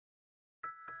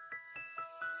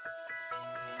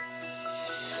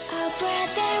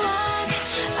breath they walk,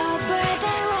 a breath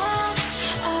they walk,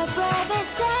 a breath they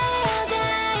stay all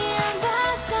day in the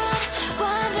sun,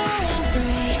 wandering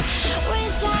free.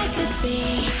 Wish I could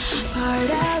be part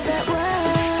of that world.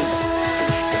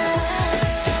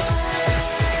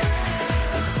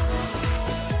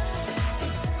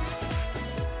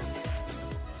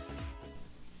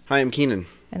 Hi, I'm Keenan.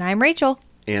 And I'm Rachel.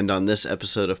 And on this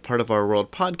episode of Part of Our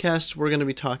World podcast, we're going to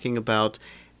be talking about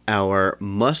our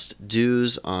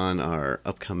must-dos on our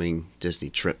upcoming Disney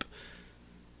trip.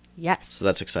 Yes. So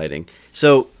that's exciting.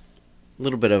 So, a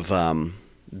little bit of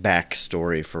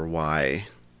backstory for why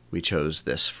we chose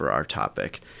this for our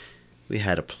topic. We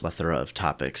had a plethora of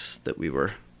topics that we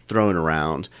were throwing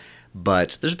around,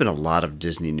 but there's been a lot of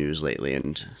Disney news lately,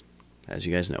 and as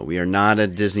you guys know, we are not a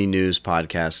Disney news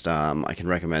podcast. I can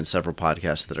recommend several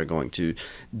podcasts that are going to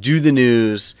do the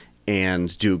news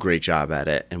and do a great job at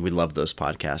it, and we love those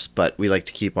podcasts. But we like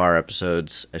to keep our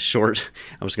episodes as short.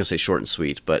 I was going to say short and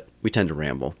sweet, but we tend to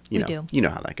ramble. You know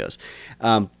how that goes.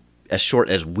 As short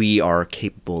as we are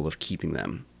capable of keeping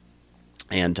them.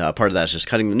 And part of that is just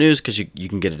cutting the news because you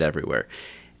can get it everywhere.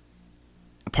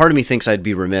 A part of me thinks I'd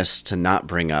be remiss to not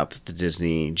bring up the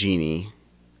Disney Genie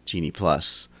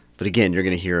Plus. But again, you're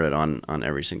going to hear it on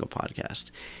every single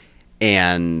podcast.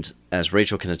 And as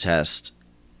Rachel can attest,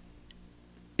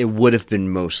 it would have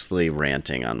been mostly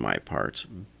ranting on my part.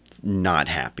 Not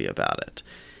happy about it.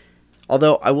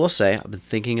 Although I will say, I've been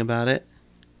thinking about it.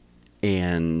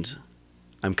 And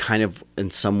I'm kind of,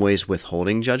 in some ways,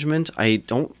 withholding judgment.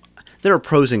 There are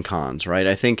pros and cons, right?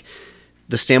 I think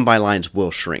the standby lines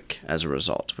will shrink as a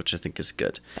result, which I think is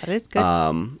good. That is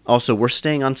good. Also, we're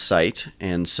staying on site,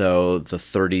 and so the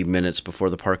 30 minutes before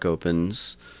the park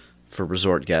opens for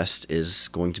resort guests is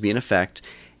going to be in effect.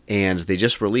 And they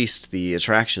just released the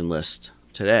attraction list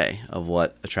today of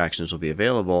what attractions will be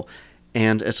available.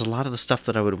 And it's a lot of the stuff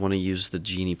that I would want to use the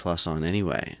Genie Plus on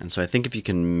anyway. And so I think if you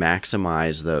can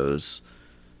maximize those,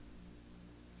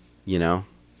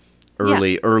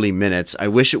 early minutes. I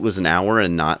wish it was an hour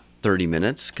and not 30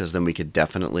 minutes, because then we could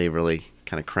definitely really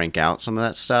kind of crank out some of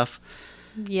that stuff.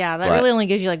 Yeah, that really only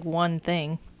gives you like one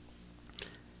thing.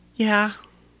 Yeah,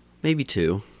 maybe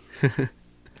two. By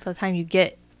the time you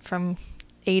get from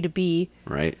A to B.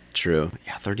 Right, true.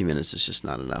 Yeah, 30 minutes is just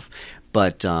not enough.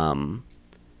 But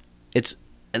it's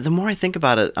the more I think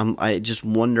about it, I just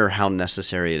wonder how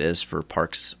necessary it is for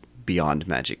parks beyond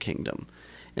Magic Kingdom.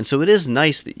 And so it is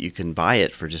nice that you can buy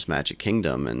it for just Magic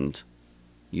Kingdom and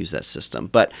use that system.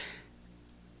 But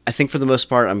I think for the most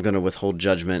part, I'm going to withhold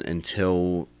judgment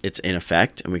until it's in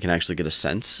effect and we can actually get a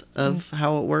sense of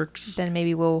how it works. Then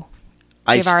maybe we'll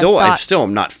I still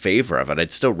am not in favor of it.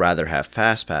 I'd still rather have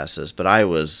fast passes, but I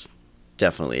was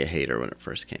definitely a hater when it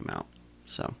first came out.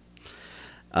 So,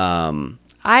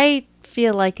 I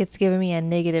feel like it's given me a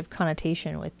negative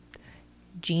connotation with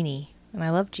Genie, and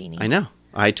I love Genie. I know.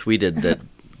 I tweeted that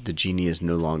the Genie is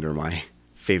no longer my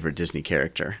favorite Disney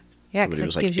character. Yeah,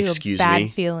 because it gives you a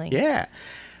bad feeling. Yeah.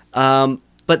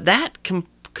 But that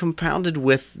compounded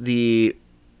with the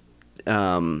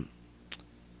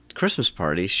Christmas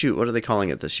party. Shoot, what are they calling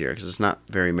it this year? Because it's not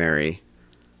very merry.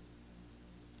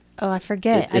 Oh, I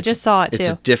forget. I just saw it, too. It's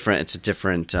a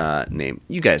different name.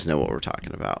 You guys know what we're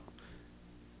talking about.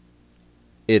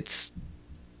 It's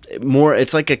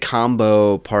like a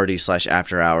combo party /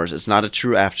 after hours. It's not a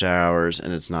true after hours,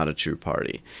 and it's not a true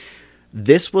party.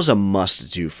 This was a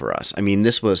must-do for us. I mean,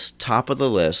 this was top of the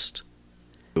list,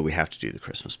 but we have to do the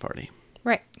Christmas party.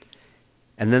 Right.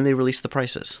 And then they released the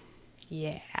prices.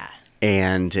 Yeah.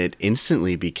 And it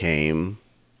instantly became,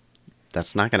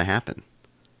 that's not going to happen.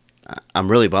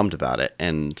 I'm really bummed about it,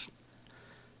 and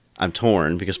I'm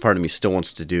torn because part of me still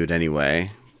wants to do it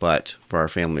anyway, but for our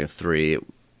family of 3, it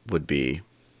would be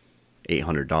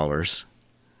 $800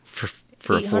 for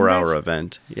a 4-hour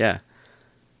event. Yeah.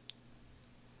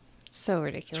 So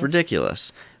ridiculous. It's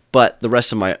ridiculous. But the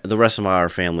rest of our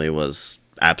family was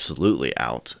absolutely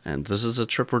out, and this is a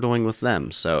trip we're doing with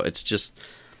them, so it's just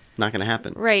not going to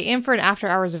happen. Right, and for an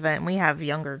after-hours event, we have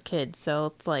younger kids, so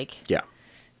it's like... Yeah.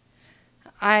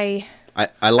 I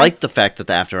like the fact that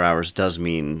the after-hours does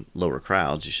mean lower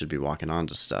crowds. You should be walking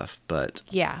onto stuff, but...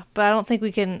 Yeah, but I don't think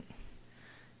we can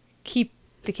keep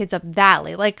the kids up that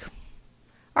late. Like,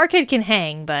 our kid can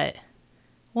hang, but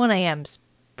 1 a.m.'s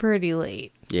pretty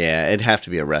late. Yeah, it'd have to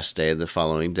be a rest day the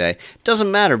following day.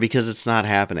 Doesn't matter because it's not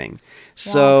happening.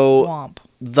 So, womp.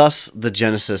 Thus the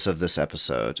genesis of this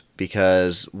episode,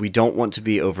 because we don't want to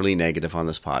be overly negative on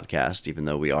this podcast, even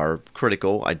though we are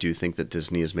critical. I do think that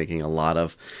Disney is making a lot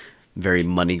of very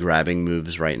money-grabbing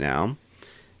moves right now.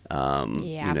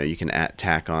 You know, you can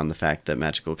tack on the fact that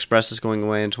Magical Express is going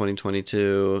away in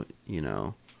 2022. You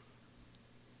know,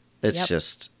 It's Yep.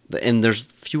 just, and there's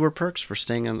fewer perks for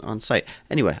staying on site.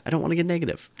 Anyway, I don't want to get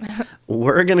negative.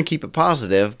 We're going to keep it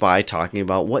positive by talking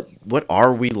about what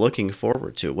are we looking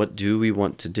forward to? What do we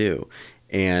want to do?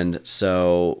 And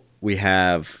so we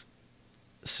have,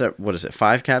 what is it,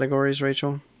 5 categories,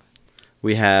 Rachel?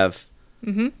 We have,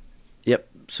 yep.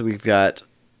 So we've got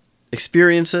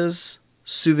experiences,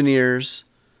 souvenirs,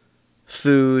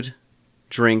 food,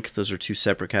 drink. Those are 2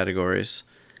 separate categories,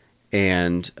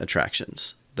 and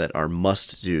attractions that are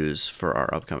must-dos for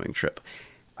our upcoming trip.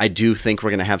 I do think we're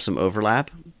going to have some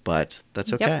overlap, but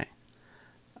that's okay. Yep.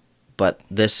 But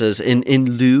this is in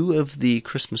lieu of the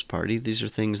Christmas party. These are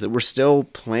things that we're still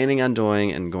planning on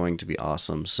doing and going to be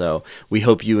awesome. So we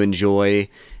hope you enjoy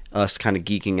us kind of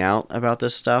geeking out about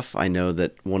this stuff. I know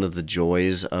that one of the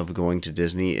joys of going to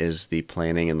Disney is the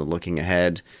planning and the looking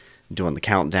ahead, doing the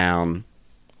countdown.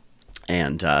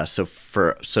 And so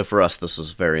for us, this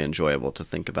is very enjoyable to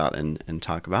think about and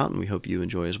talk about, and we hope you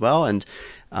enjoy as well. And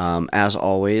as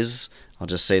always, I'll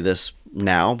just say this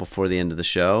now before the end of the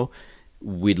show.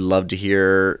 We'd love to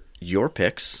hear your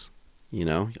picks. You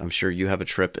know, I'm sure you have a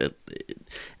trip.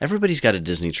 Everybody's got a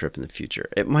Disney trip in the future.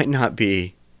 It might not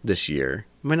be this year.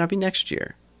 It might not be next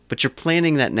year. But you're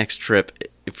planning that next trip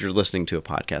if you're listening to a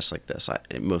podcast like this,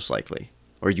 most likely.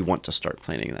 Or you want to start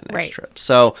planning that next trip.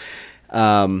 So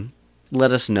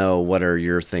let us know what are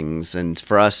your things. And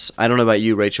for us, I don't know about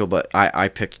you, Rachel, but I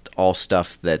picked all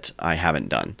stuff that I haven't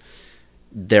done.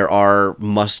 There are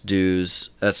must-dos.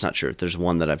 That's not true. There's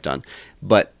one that I've done.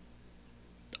 But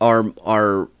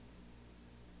I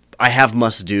have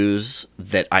must-dos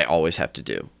that I always have to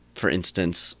do. For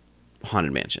instance,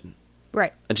 Haunted Mansion.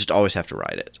 Right. I just always have to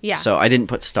ride it. Yeah. So I didn't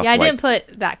put stuff Yeah, I like... didn't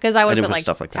put that because I would didn't put put like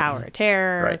stuff like that. Tower of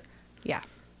Terror. Right. Yeah.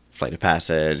 Flight of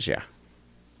Passage, yeah.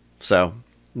 So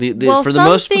Well, for the some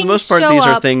most things part, show these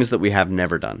are up- things that we have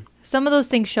never done. Some of those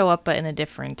things show up, but in a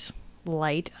different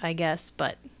light, I guess.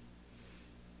 But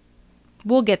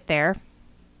we'll get there.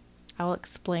 I'll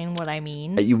explain what I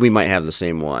mean. We might have the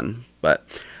same one, but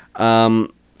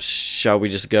shall we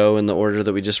just go in the order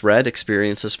that we just read?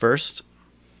 Experiences first.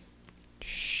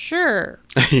 Sure.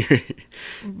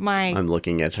 My I'm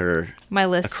looking at her my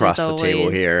list across is the table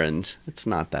always- here, and it's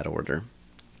not that order.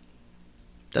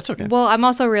 That's okay. Well, I'm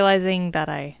also realizing that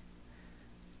I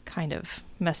kind of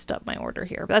messed up my order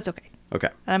here, but that's okay. Okay,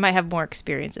 And I might have more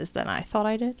experiences than I thought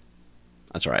I did.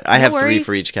 that's all right. I No have 3 worries.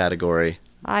 for each category.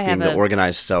 I Being have the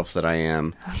organized self that I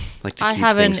am, like to I keep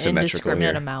have an things symmetrical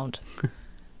indiscriminate here. amount.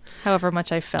 However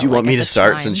much I felt. Do you want like me at to the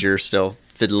start time. since you're still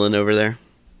fiddling over there?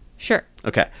 Sure.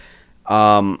 Okay.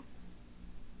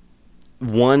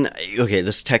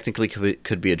 This technically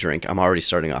could be a drink. I'm already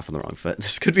starting off on the wrong foot.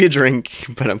 This could be a drink,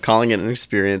 but I'm calling it an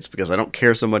experience because I don't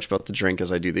care so much about the drink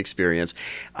as I do the experience.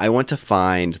 I want to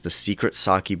find the secret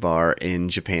sake bar in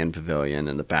Japan Pavilion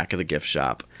in the back of the gift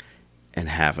shop and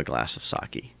have a glass of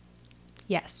sake.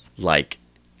 Yes. Like,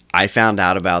 I found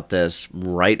out about this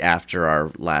right after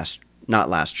our not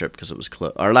last trip because it was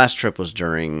closed. Our last trip was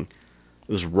it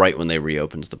was right when they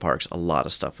reopened the parks. A lot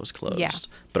of stuff was closed. Yeah.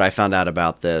 But I found out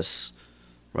about this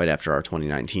right after our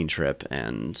 2019 trip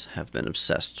and have been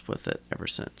obsessed with it ever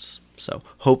since. So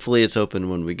hopefully it's open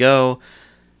when we go.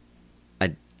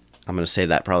 I'm going to say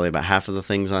that probably about half of the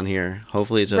things on here.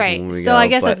 Hopefully it's open Right. when we So go. I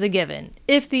guess but, that's a given.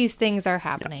 If these things are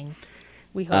happening,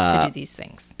 we hope to do these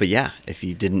things. But yeah, if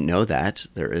you didn't know that,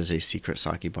 there is a secret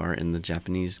sake bar in the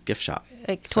Japanese gift shop.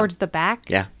 Like So, towards the back?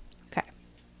 Yeah. Okay.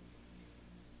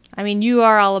 I mean, you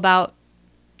are all about,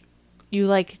 you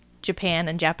like Japan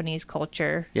and Japanese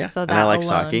culture. Yeah, So and that I like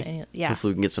alone, sake. and- yeah.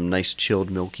 Hopefully we can get some nice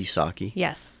chilled milky sake.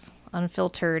 Yes.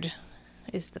 Unfiltered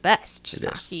is the best It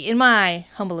sake, is. in my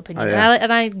humble opinion. Oh, yeah.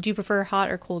 And I do you prefer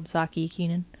hot or cold sake,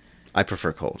 Keenan? I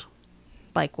prefer cold.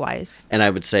 Likewise. And I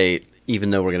would say,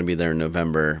 even though we're going to be there in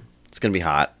November, it's going to be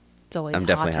hot. It's always I'm hot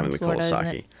definitely in having the Florida, cold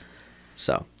isn't sake. it?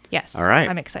 So, Yes. All right.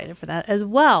 I'm excited for that as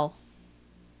well.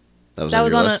 that was That on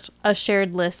was your on list? a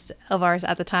shared list of ours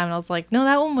at the time, and I was like, "No,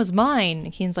 that one was mine."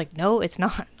 And Keenan's like, "No, it's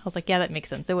not." I was like, "Yeah, that makes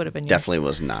sense. It would have been yours." Definitely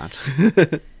was not.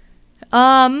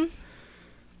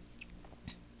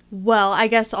 Well, I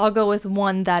guess I'll go with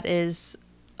one that is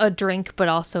a drink, but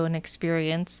also an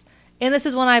experience. And this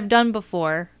is one I've done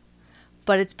before,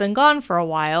 but it's been gone for a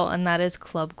while, and that is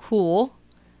Club Cool.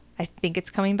 I think it's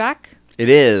coming back. It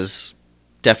is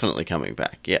definitely coming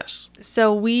back, yes.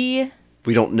 So we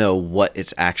don't know what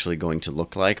it's actually going to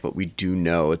look like, but we do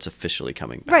know it's officially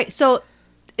coming back. Right. So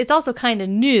it's also kind of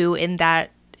new in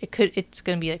that it's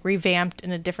going to be like revamped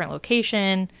in a different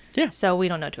location. Yeah. So we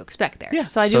don't know what to expect there. Yeah.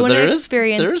 So I do want to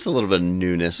experience. There is a little bit of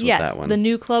newness with yes, that one. the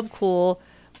new Club Cool.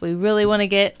 We really want to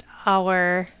get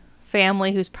our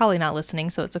family, who's probably not listening,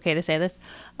 so it's okay to say this,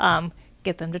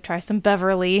 get them to try some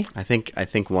Beverly. I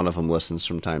think one of them listens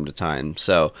from time to time.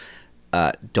 So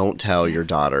don't tell your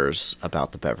daughters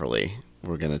about the Beverly.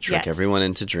 We're going to trick Yes. everyone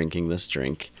into drinking this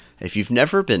drink. If you've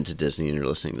never been to Disney and you're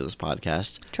listening to this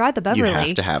podcast, Try the Beverly. you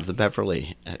have to have the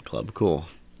Beverly at Club Cool.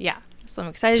 Yeah. So I'm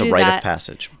excited It's to a do rite that. of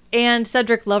passage. And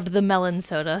Cedric loved the melon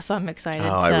soda, so I'm excited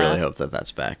Oh, I really hope that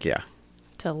that's back. Yeah.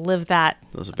 to live that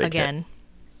That was a big again. hit.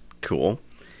 Cool.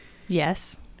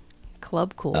 Yes.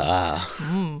 Club Cool.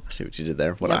 I see what you did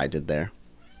there. What Yep. I did there.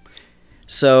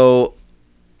 So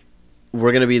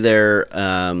we're going to be there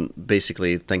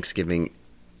basically Thanksgiving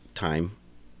time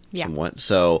Yeah. somewhat.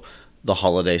 So the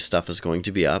holiday stuff is going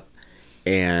to be up.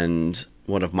 And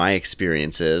one of my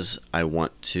experiences, I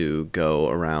want to go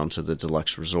around to the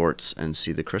deluxe resorts and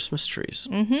see the Christmas trees.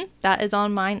 That is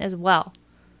on mine as well.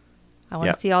 I want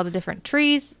Yep. to see all the different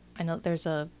trees. I know there's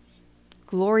a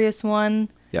glorious one.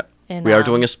 Yep. And, We are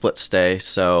doing a split stay.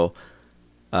 So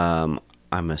I'm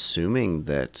assuming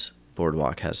that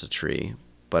Boardwalk has a tree.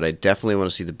 But I definitely want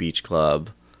to see the Beach Club.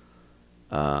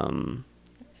 in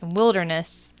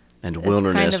Wilderness. And It's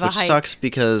Wilderness, kind of a which hike. sucks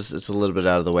because it's a little bit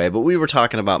out of the way. But we were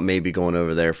talking about maybe going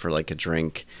over there for like a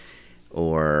drink,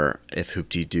 or if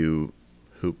Hoop-Dee-Doo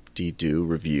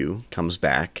review comes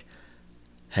back,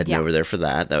 heading Yeah. over there for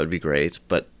that. That would be great.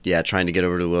 But yeah, trying to get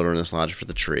over to Wilderness Lodge for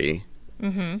the tree.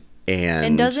 Mm-hmm.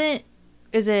 And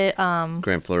is it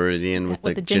Grand Floridian with,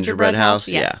 with the the gingerbread house?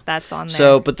 Yes, Yeah, that's on there.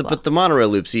 So, but as well. the monorail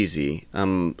loop's easy.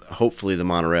 Hopefully the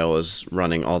monorail is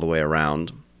running all the way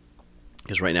around,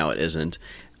 because right now it isn't.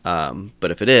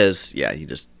 But if it is, yeah, you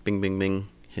just bing, bing, bing,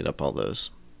 hit up all those.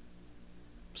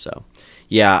 So,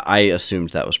 yeah, I assumed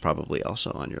that was probably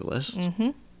also on your list.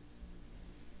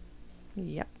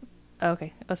 Yep.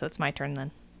 Okay. Oh, so it's my turn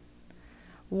then.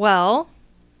 Well,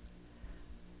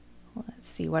 let's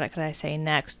see. What could I say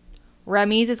next?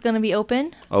 Remy's is going to be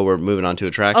open. Oh, we're moving on to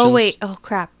attractions? Oh, wait. Oh,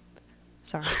 crap.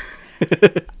 Sorry.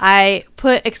 I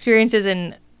put experiences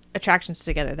and attractions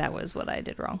together. That was what I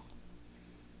did wrong.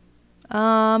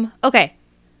 Okay.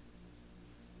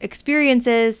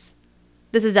 Experiences.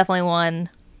 This is definitely one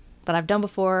that I've done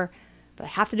before, but I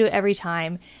have to do it every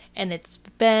time. And it's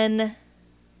been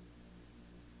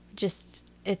just,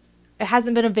 it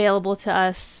hasn't been available to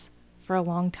us for a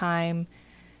long time.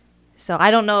 So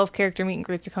I don't know if character meet and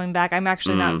greets are coming back. I'm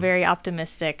actually not very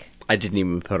optimistic. I didn't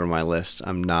even put it on my list.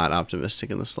 I'm not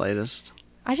optimistic in the slightest.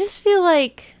 I just feel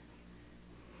like,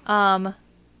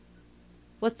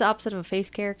 what's the opposite of a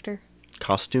face character?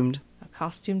 Costumed? A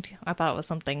costumed? I thought it was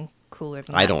something cooler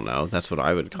than that. I don't know. That's what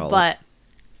I would call it. But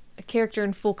a character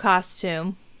in full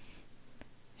costume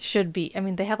should be, I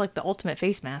mean, they have like the ultimate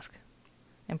face mask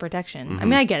and protection. Mm-hmm. I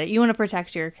mean, I get it. You want to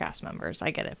protect your cast members. I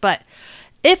get it. But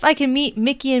if I can meet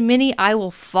Mickey and Minnie, I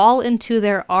will fall into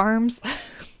their arms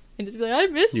and just be like,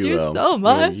 I missed you will. so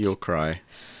much. You'll cry,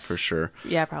 for sure.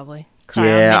 Yeah, probably. Cry on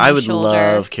Yeah, I Minnie's would shoulder.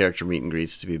 love character meet and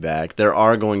greets to be back. There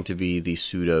are going to be the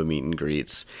pseudo meet and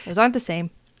greets. Those aren't the same.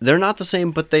 They're not the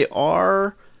same, but they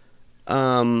are.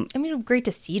 I mean, great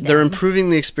to see them. They're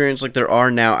improving the experience. Like, there are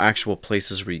now actual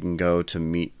places where you can go to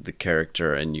meet the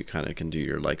character, and you kind of can do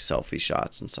your like selfie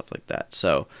shots and stuff like that.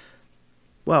 So,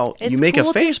 well, It's you make cool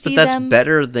a to face, but see that's them.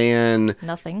 better than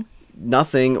Nothing.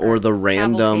 nothing, or the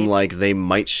random cavalcade. like they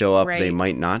might show up, they Right.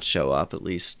 might not show up, at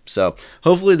least. So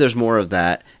hopefully there's more of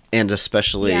that, and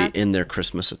especially Yeah. in their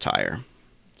Christmas attire,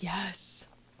 Yes.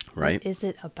 right? What is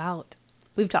it about?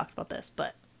 We've talked about this,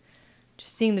 but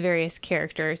just seeing the various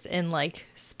characters in like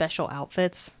special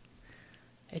outfits,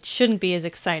 it shouldn't be as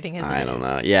exciting as I it don't is.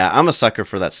 know. Yeah, I'm a sucker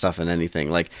for that stuff in anything.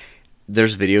 Like,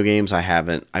 there's video games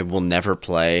I will never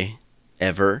play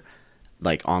ever,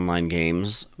 like online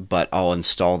games, but I'll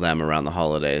install them around the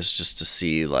holidays just to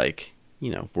see, like, you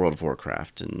know, World of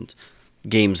Warcraft and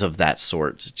games of that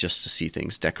sort, just to see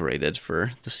things decorated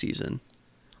for the season.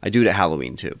 I do it at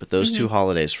Halloween too, but those two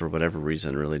holidays, for whatever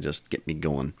reason, really just get me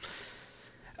going.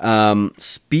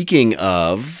 Speaking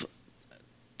of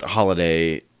the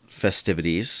holiday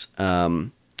festivities,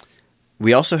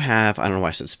 we also have, I don't know why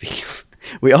I said speaking of,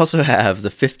 we also have the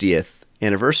 50th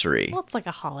anniversary. Well, it's like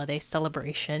a holiday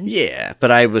celebration. Yeah,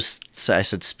 but I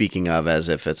said speaking of as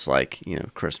if it's like, you know,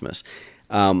 Christmas.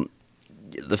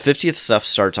 The 50th stuff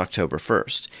starts October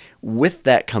 1st. With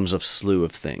that comes a slew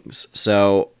of things.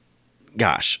 So,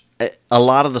 gosh, a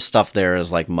lot of the stuff there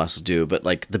is like must do, but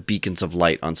like the beacons of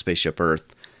light on Spaceship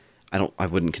Earth, I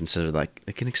wouldn't consider like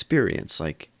an experience.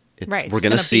 Like, Right, we're it's going to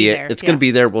gonna see be it. there, It's going yeah. to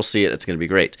be there. We'll see it. It's going to be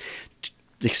great.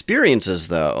 Experiences,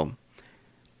 though,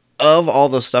 of all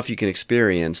the stuff you can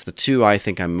experience, the two I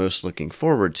think I'm most looking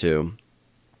forward to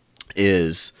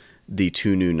is the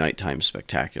two new nighttime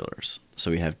spectaculars. So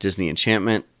we have Disney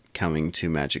Enchantment coming to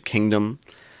Magic Kingdom,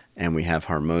 and we have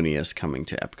Harmonious coming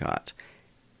to Epcot.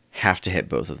 Have to hit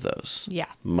both of those. Yeah.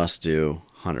 Must do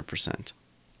 100%.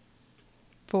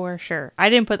 For sure. I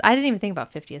didn't even think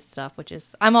about 50th stuff, which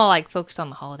is, I'm all like focused on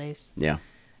the holidays Yeah.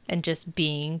 and just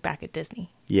being back at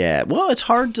Disney. Yeah. Well, it's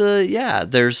hard to,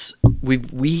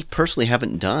 we personally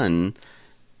haven't done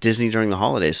Disney during the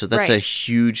holidays, so that's Right. a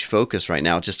huge focus right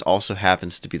now. It just also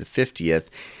happens to be the 50th.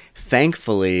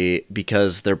 Thankfully,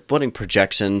 because they're putting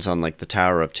projections on like the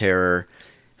Tower of Terror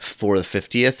for the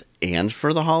 50th and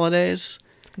for the holidays.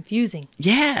 It's confusing.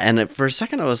 Yeah, and for a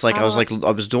second I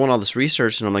was doing all this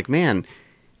research and I'm like, man,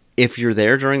 if you're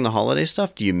there during the holiday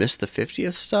stuff, do you miss the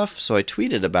 50th stuff? So I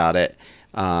tweeted about it,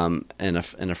 and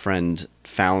a friend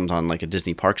found on like a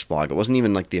Disney Parks blog. It wasn't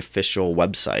even like the official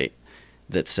website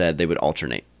that said they would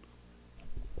alternate.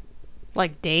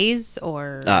 Like days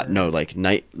or? No, like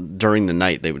during the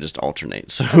night they would just alternate.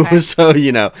 So, Okay. so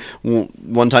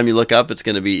one time you look up, it's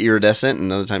going to be Iridescent, and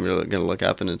another time you're going to look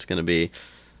up, and it's going to be,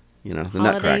 the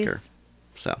Nutcracker. Holidays.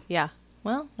 So Yeah.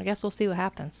 Well, I guess we'll see what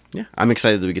happens. yeah, I'm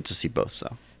excited that we get to see both,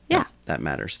 though. Yeah. That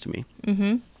matters to me.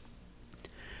 Mm-hmm.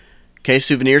 Okay,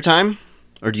 souvenir time,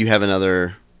 or do you have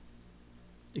another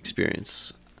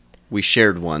experience? We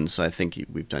shared one, so I think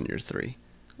we've done your 3.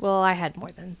 Well, I had more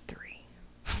than 3.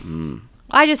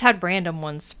 I just had random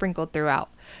ones sprinkled throughout.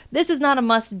 This is not a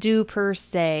must-do per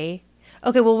se.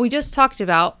 Okay, well, we just talked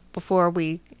about before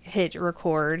we hit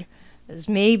record is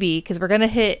maybe, because we're going to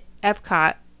hit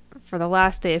Epcot for the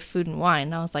last day of Food and Wine.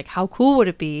 And I was like, how cool would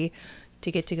it be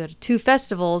to get to go to 2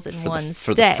 festivals in one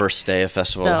For stay? the first day of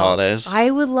Festival So of Holidays?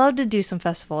 I would love to do some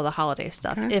Festival of the Holiday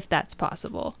stuff, Okay. if that's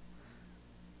possible.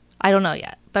 I don't know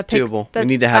yet. It's doable. We But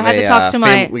need to have I have to talk to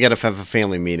my. we got to have a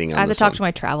family meeting on I have to this talk one. to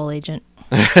my travel agent.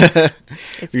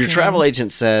 It's Your Keenan. travel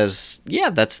agent says, yeah,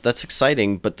 that's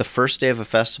exciting, but the first day of a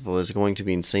festival is going to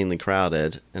be insanely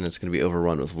crowded, and it's going to be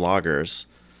overrun with vloggers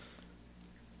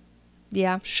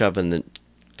Yeah. shoving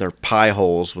their pie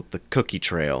holes with the cookie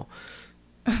trail.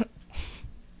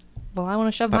 Well, I want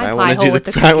to shove But my I pie want to hole do with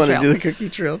the the cookie I want to trail. do the cookie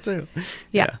trail too.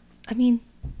 Yeah. I mean,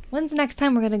 when's the next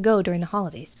time we're going to go during the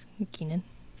holidays, Keenan?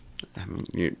 I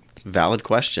mean, valid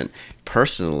question.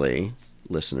 Personally,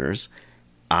 listeners,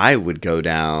 I would go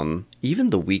down even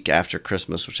the week after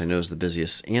Christmas, which I know is the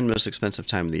busiest and most expensive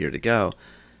time of the year to go,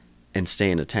 and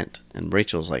stay in a tent. And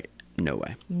Rachel's like, no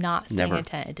way. I'm not staying Never. in a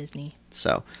tent at Disney.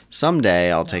 So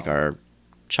someday I'll take No. our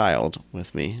child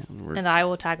with me. And And I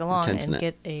will tag along tenting and it.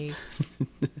 get a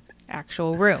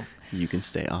actual room. you can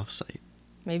stay off site.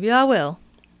 Maybe I will.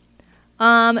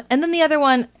 And then the other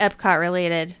one, Epcot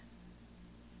related.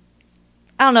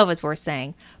 I don't know if it's worth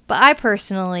saying, but I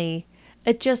personally,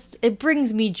 it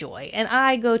brings me joy. And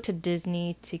I go to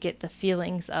Disney to get the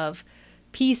feelings of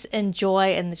peace and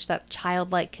joy and just that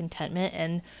childlike contentment.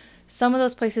 And some of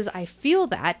those places I feel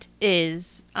that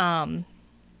is,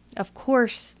 of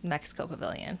course, Mexico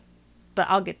Pavilion. But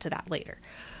I'll get to that later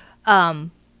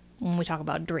when we talk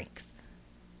about drinks.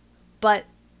 But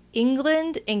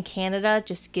England and Canada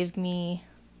just give me,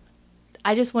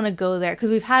 I just want to go there because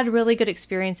we've had really good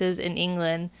experiences in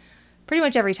England pretty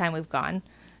much every time we've gone.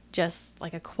 Just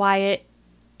like a quiet,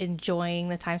 enjoying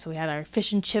the time. So we had our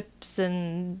fish and chips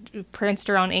and we pranced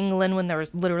around England when there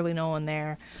was literally no one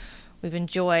there. We've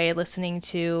enjoyed listening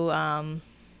to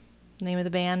name of the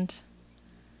band.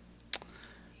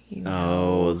 You know.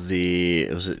 Oh,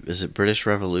 is it British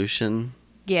Revolution?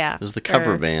 Yeah. It was the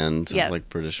cover or- band, yeah. like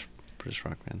British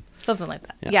rock band. Something like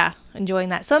that. Yeah. Yeah, enjoying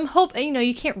that. So I'm hoping,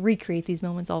 you can't recreate these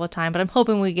moments all the time, but I'm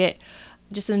hoping we get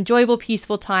just an enjoyable,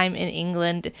 peaceful time in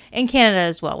England and Canada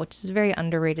as well, which is a very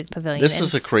underrated pavilion. This And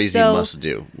is a crazy so-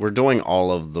 must-do. We're doing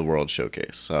all of the World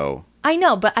Showcase, so I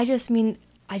know, but I just want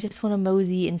to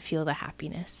mosey and feel the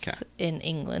happiness 'Kay. in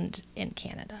England and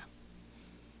Canada.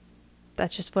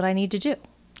 That's just what I need to do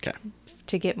okay.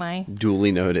 to get my.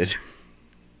 Duly noted.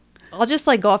 I'll just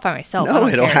go off by myself. I No,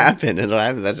 don't it'll care. happen. It'll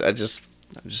happen. I just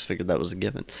figured that was a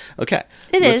given. Okay.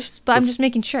 It let's- is, but I'm let's- just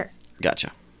making sure.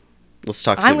 Gotcha. Let's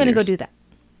talk I'm going to go souvenirs. do that.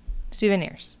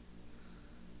 Souvenirs.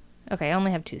 Okay, I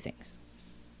only have 2 things.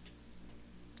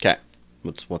 Okay.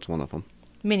 What's one of them?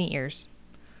 Mini ears.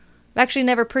 I've actually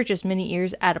never purchased mini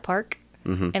ears at a park.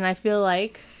 Mm-hmm. And I feel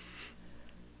like...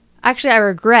 Actually, I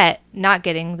regret not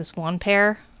getting this one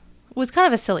pair. It was kind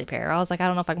of a silly pair. I was like, I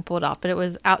don't know if I can pull it off. But it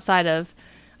was outside of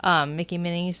Mickey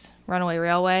Minnie's Runaway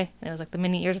Railway. And it was like the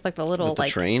mini ears, like the little... With the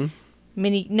train?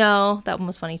 Mini... No, that one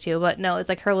was funny too. But no, it's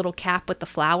like her little cap with the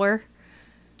flower.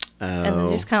 Oh. And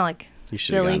it's just kind of like You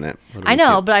should have silly. gotten that. Would've I been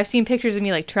know, cute. but I've seen pictures of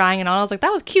me trying it on. I was like,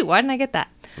 that was cute. Why didn't I get that?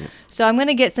 So I'm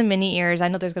gonna get some mini ears. I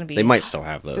know there's gonna be They might still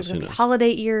have there's those. Who gonna be knows?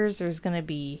 holiday ears. There's gonna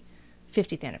be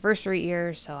 50th anniversary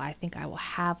year, so I think I will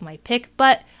have my pick.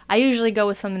 But I usually go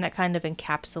with something that kind of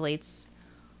encapsulates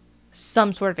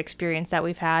some sort of experience that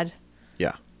we've had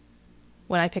Yeah.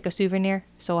 when I pick a souvenir.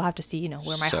 So we'll have to see,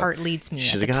 where my So, heart leads me.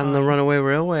 Should at have the gotten the time. Runaway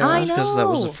Railway I because that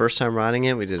was the know. first time riding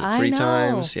it. We did it I 3 know.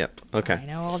 times. Yep. Okay. I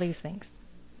know all these things.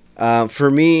 For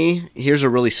me, here's a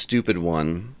really stupid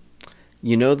one.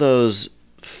 You know those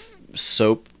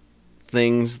soap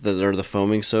things that are the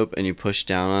foaming soap, and you push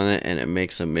down on it, and it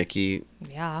makes a Mickey.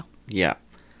 Yeah. Yeah.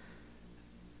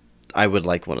 I would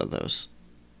like one of those.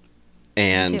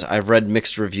 And too. I've read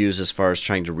mixed reviews as far as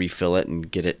trying to refill it and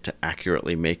get it to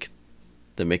accurately make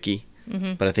the Mickey.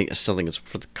 Mm-hmm. But I think it's something that's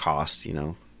for the cost,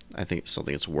 I think it's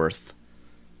something that's worth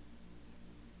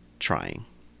trying.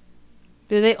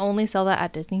 Do they only sell that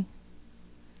at Disney?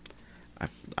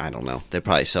 I don't know. They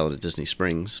probably sell it at Disney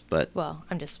Springs, but Well,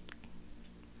 I'm just...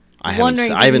 I wondering if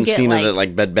you haven't can get, seen it like- at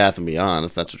like Bed Bath & Beyond,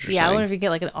 if that's what you're Yeah, I saying. wonder if you get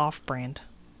like an off-brand.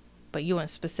 But you want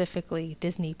specifically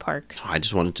Disney parks. I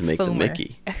just wanted to make the Foamer.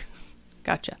 Mickey.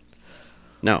 Gotcha.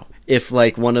 No. If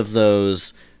like one of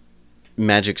those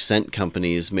magic scent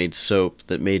companies made soap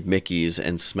that made Mickeys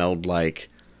and smelled like,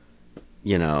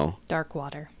 Dark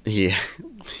water. yeah,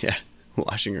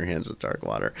 washing your hands with dark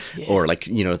water. Or Yes. like,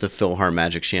 the Philhar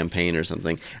Magic Champagne or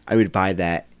something, I would buy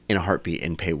that in a heartbeat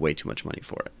and pay way too much money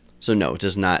for it. So no, it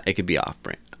does not. It could be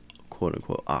off-brand,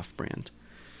 quote-unquote off-brand.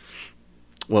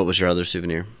 What was your other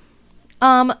souvenir?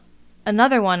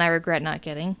 Another one I regret not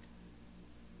getting,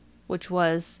 which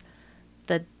was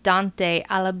the Dante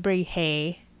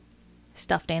Alighieri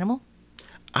stuffed animal.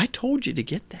 I told you to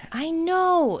get that. I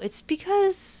know. It's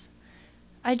because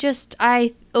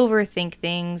I overthink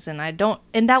things and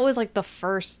and that was like the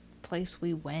first place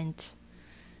we went.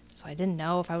 So I didn't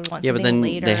know if I would want Yeah, something but then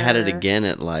later. they had it again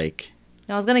at like...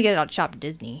 No, I was going to get it at Shop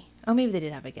Disney. Oh, maybe they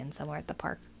did have it again somewhere at the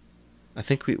park. I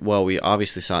think we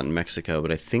obviously saw it in Mexico,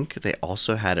 but I think they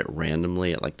also had it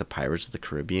randomly at like the Pirates of the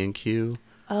Caribbean queue.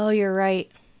 Oh, you're right.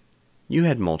 You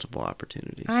had multiple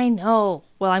opportunities. I know.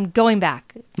 Well, I'm going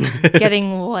back.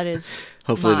 Getting what is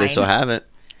Hopefully they mine. still have it.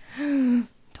 Don't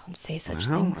say such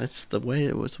Well, things. it's the way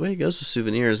it goes with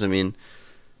souvenirs. I mean,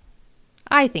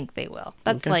 I think they will.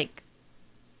 That's Okay.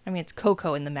 it's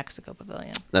Coco in the Mexico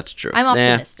Pavilion. that's true. I'm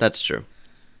optimistic. That's true.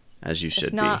 As you If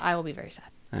should not, be. I will be very sad.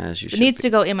 As you It should needs be. to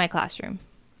go in my classroom.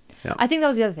 Yeah. I think that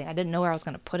was the other thing. I didn't know where I was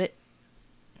going to put it.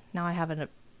 Now I have a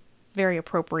very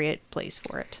appropriate place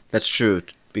for it. That's true,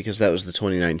 because that was the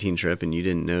 2019 trip, and you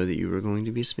didn't know that you were going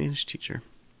to be a Spanish teacher.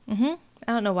 I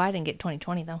don't know why I didn't get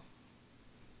 2020 though.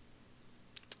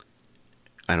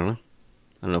 I don't know.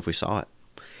 I don't know if we saw it.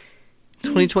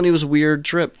 2020 was a weird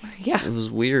trip. Yeah. It was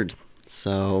weird.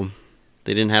 So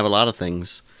they didn't have a lot of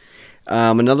things.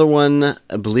 Another one,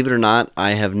 believe it or not,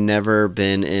 I have never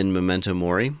been in Memento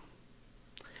Mori.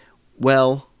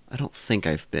 Well, I don't think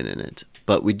I've been in it.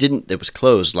 But it was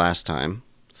closed last time.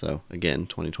 So again,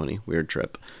 2020, weird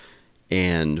trip.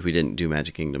 And we didn't do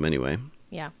Magic Kingdom anyway.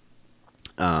 Yeah.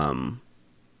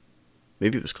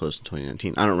 Maybe it was closed in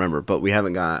 2019. I don't remember, but we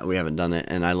haven't done it.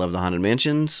 And I love the Haunted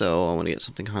Mansion, so I want to get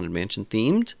something Haunted Mansion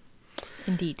themed.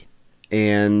 Indeed.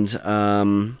 And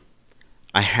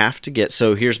I have to get...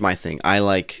 So here's my thing. I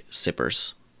like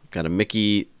sippers. I've got a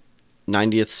Mickey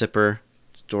 90th sipper.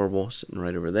 It's adorable, sitting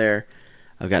right over there.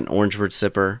 I've got an Orange Bird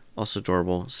sipper, also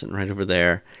adorable, sitting right over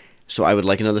there. So I would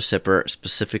like another sipper.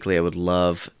 Specifically, I would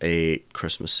love a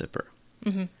Christmas sipper.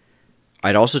 Mm-hmm.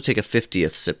 I'd also take a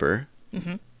 50th sipper,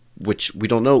 which we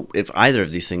don't know if either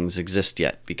of these things exist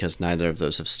yet, because neither of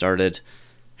those have started.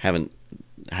 Haven't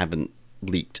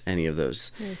leaked any of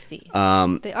those. Let me see.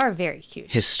 They are very cute.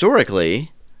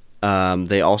 Historically,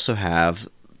 they also have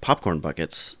popcorn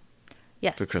buckets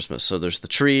Yes. for Christmas. So there's the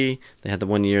tree. They had the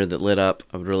one year that lit up.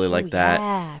 I would really like that.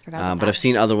 Yeah, I forgot about But that I've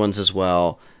seen other ones as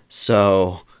well.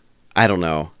 So I don't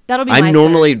know. That'll be I my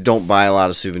normally don't buy a lot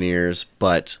of souvenirs,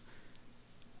 but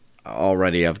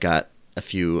already I've got a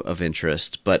few of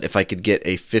interest. But if I could get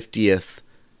a 50th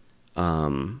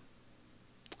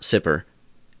sipper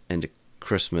and a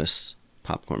Christmas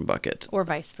popcorn bucket, or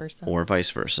vice versa. or vice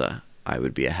versa, I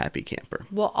would be a happy camper.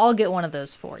 Well, I'll get one of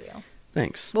those for you.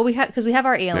 Thanks. Well, because we have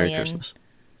our alien. Merry Christmas.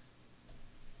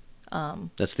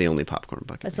 That's the only popcorn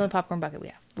bucket. That's the only popcorn bucket we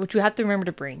have, which we have to remember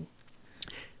to bring.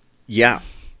 Yeah.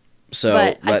 So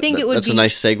But I think it would that's a be-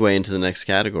 nice segue into the next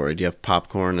category. Do you have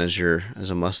popcorn as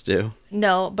a must do?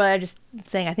 No, but I just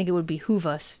saying I think it would behoove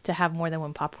us to have more than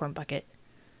one popcorn bucket,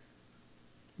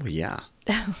 Well, yeah.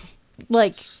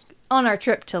 like on our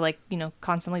trip to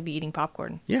constantly be eating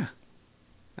popcorn. Yeah.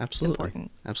 Absolutely.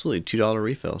 important. Absolutely. $2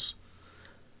 refills.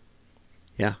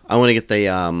 Yeah. I want to get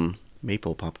the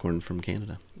maple popcorn from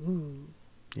Canada. Ooh.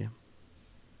 Yeah.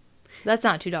 That's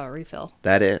not $2 refill.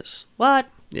 That is. What?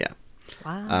 Yeah.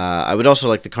 Wow. I would also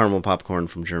like the caramel popcorn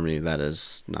from Germany. That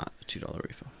is not a $2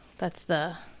 refill. That's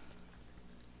the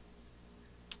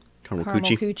Caramel caramel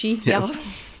coochie. coochie. Yeah. Yeah.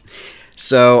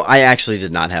 So I actually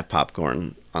did not have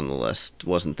popcorn on the list.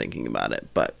 Wasn't thinking about it,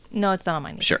 but No, it's not on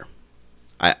mine either. sure.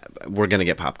 We're gonna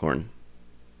get popcorn.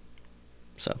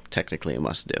 So technically, a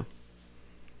must do.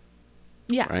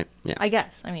 Yeah. Right? Yeah. I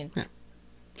guess. I mean, Yeah. it's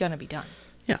gonna be done.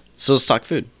 Yeah. So let's talk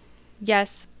food.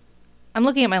 Yes. I'm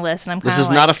looking at my list and I'm kind of This is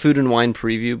not a food and wine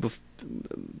preview,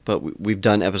 but we've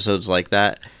done episodes like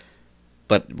that.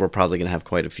 But we're probably gonna have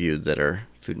quite a few that are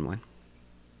food and wine.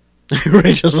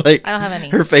 Rachel's like, I don't have any.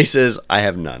 Her face is, I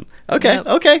have none. Okay, Nope.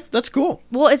 okay, that's cool.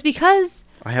 Well, it's because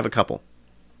I have a couple.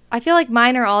 I feel like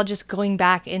mine are all just going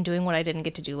back and doing what I didn't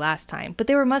get to do last time. But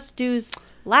they were must-dos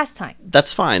last time.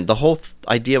 That's fine. The whole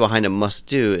idea behind a must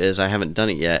do is I haven't done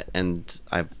it yet, and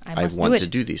I must want do to it.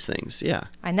 do these things. Yeah.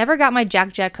 I never got my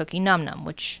Jack Jack cookie Num Num,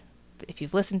 which, if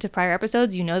you've listened to prior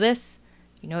episodes, you know this.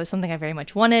 You know it's something I very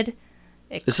much wanted.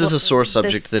 This is a sore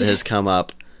subject that has come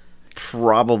up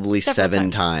probably Several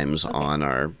 7 times. times on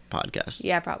our podcast.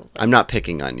 Yeah, probably. I'm not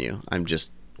picking on you. I'm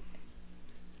just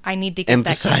I need to get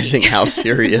emphasizing that how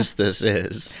serious this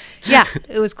is. cookie. Yeah,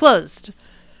 it was closed.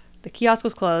 The kiosk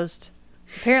was closed.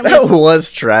 Apparently, That it's-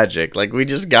 was tragic. Like, we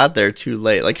just got there too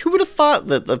late. Like, who would have thought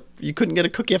that you couldn't get a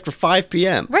cookie after 5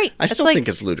 p.m.? Right. I It's still like- think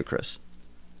it's ludicrous.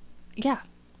 yeah.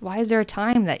 Why is there a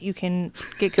time that you can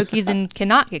get cookies and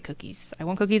cannot get cookies? I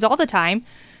want cookies all the time.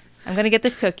 I'm gonna get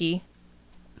this cookie.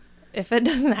 If it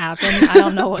doesn't happen, I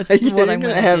don't know what I'm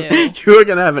gonna do. You're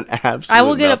gonna have an absolute. I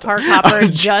will get a meltdown. park hopper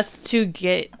I'm just to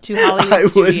get to Hollywood I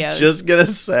was Studios. just gonna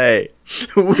say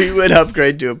we would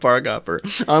upgrade to a park hopper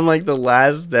on like the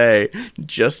last day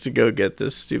just to go get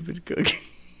this stupid cookie.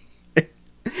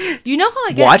 You know how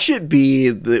I get Watch it be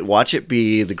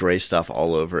the gray stuff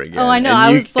all over again. Oh, I know. And I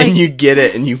you, was like- and you get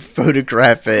it and you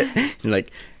photograph it. You're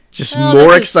like just Oh, more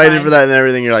this is excited fine. for that and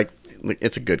everything. You're like,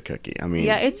 it's a good cookie. I mean,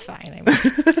 Yeah, it's fine. I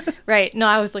mean, right. No,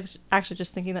 I was like actually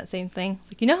just thinking that same thing.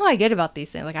 It's like, you know how I get about these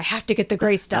things? Like, I have to get the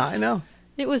gray stuff. I know.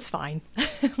 It was fine.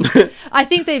 I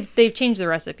think they've changed the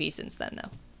recipe since then,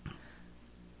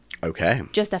 though. Okay,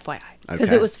 Just FYI. Because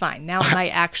Okay. it was fine. Now it might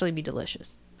actually be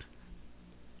delicious.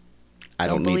 I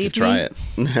don't Don't need to believe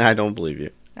try me? it. I don't believe you.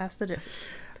 That's the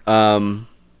difference.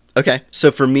 Okay,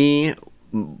 so for me,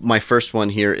 my first one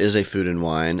here is a food and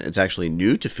wine. It's actually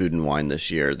new to food and wine this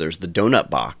year. There's the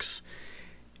donut box,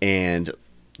 and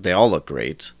they all look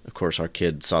great. Of course, our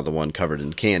kid saw the one covered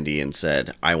in candy and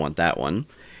said, I want that one.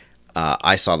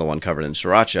 I saw the one covered in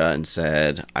sriracha and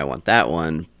said, I want that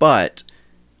one. But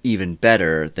even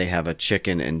better, they have a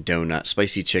chicken and donut,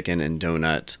 spicy chicken and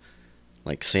donut,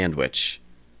 like sandwich.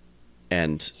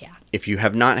 And Yeah. if you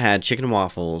have not had chicken and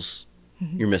waffles,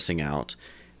 you're missing out.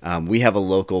 We have a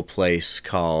local place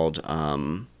called,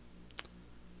 oh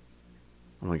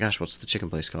my gosh, what's the chicken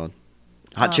place called?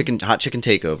 Hot Chicken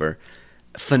Takeover.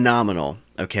 Phenomenal,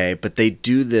 okay? But they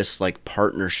do this like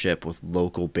partnership with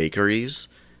local bakeries,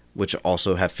 which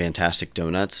also have fantastic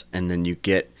donuts, and then you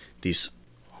get these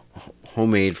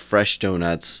homemade fresh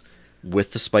donuts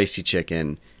with the spicy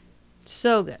chicken.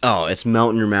 So good. Oh, it's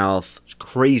melt in your mouth. It's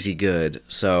crazy good.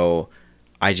 So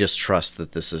I just trust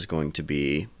that this is going to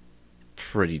be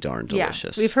pretty darn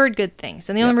delicious. Yeah, we've heard good things.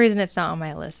 And the only reason it's not on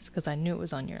my list is because I knew it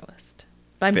was on your list.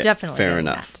 But I'm definitely fair getting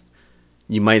enough. that.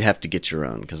 You might have to get your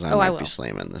own because I Oh, I might be will.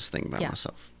 slamming this thing by Yeah.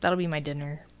 myself. That'll be my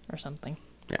dinner or something.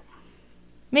 Yeah.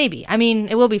 Maybe. I mean,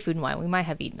 it will be food and wine. We might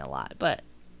have eaten a lot, but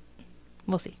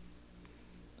we'll see.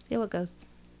 See how it goes.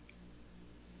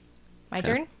 My Okay,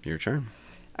 turn? Your turn.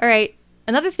 All right.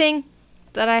 Another thing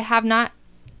that I have not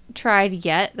tried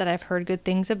yet that I've heard good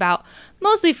things about,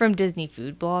 mostly from Disney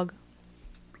Food Blog,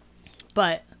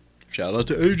 but Shout out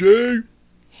to AJ.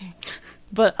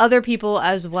 other people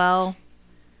as well.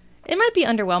 It might be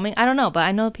underwhelming. I don't know, but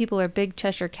I know people are big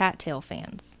Cheshire Cattail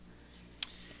fans.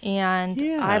 And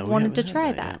Yeah, I've we wanted to haven't try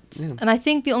had that. that yet. Yeah. And I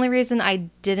think the only reason I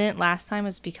didn't last time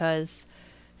is because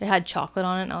it had chocolate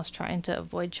on it, and I was trying to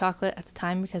avoid chocolate at the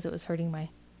time because it was hurting my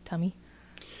tummy.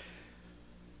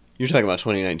 You're talking about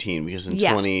 2019 because in Yeah.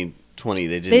 2020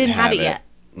 they They didn't have it yet.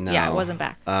 No. Yeah, it wasn't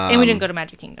back. And we didn't go to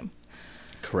Magic Kingdom.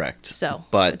 Correct. So,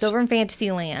 but it's over in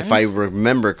Fantasyland. if I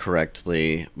remember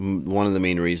correctly, one of the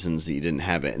main reasons that you didn't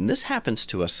have it, and this happens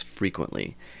to us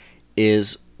frequently,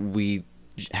 is we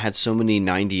had so many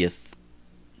 90th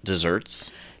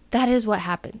desserts That is what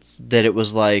happens. that it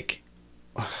was like,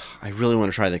 "Ugh, I really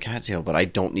want to try the cattail, but I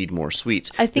don't need more sweets.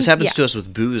 I think- this happens yeah. to us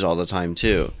with booze all the time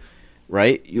too,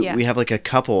 right? Yeah. We have like a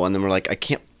couple, and then we're like, I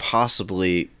can't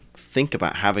possibly think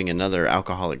about having another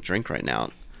alcoholic drink right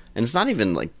now, and it's not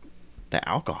even like the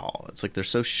alcohol. It's like they're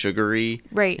so sugary,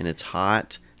 Right. and it's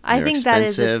hot. I they're think that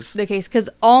is expensive. the case because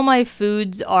all my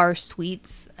foods are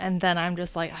sweets, and then I'm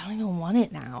just like, I don't even want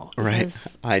it now. Right.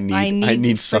 because I need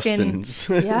frickin- sustenance.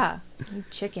 yeah, I need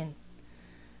chicken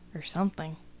or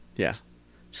something. Yeah.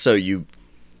 So you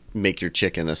make your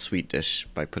chicken a sweet dish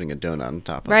by putting a donut on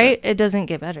top of Right? it. It doesn't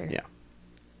get better. Yeah.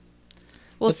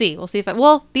 We'll see. We'll see if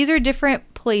well, these are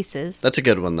different places. That's a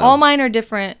good one, though. All mine are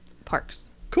different parks.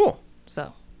 Cool.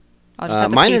 So I'll just have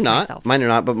to Mine are pace not. myself. Mine are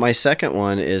not, but my second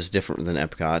one is different than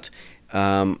Epcot.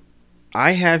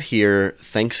 I have here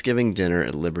Thanksgiving dinner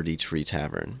at Liberty Tree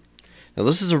Tavern. Now,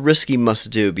 this is a risky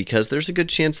must-do because there's a good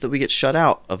chance that we get shut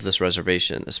out of this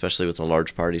reservation, especially with a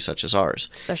large party such as ours.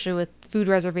 Especially with food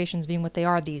reservations being what they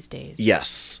are these days.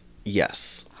 Yes.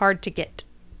 Yes. Hard to get.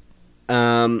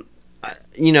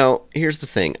 Here's the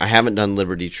thing. I haven't done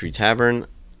Liberty Tree Tavern.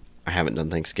 I haven't done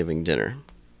Thanksgiving dinner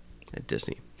at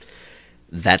Disney.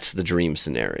 That's the dream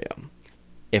scenario.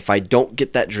 If I don't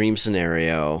get that dream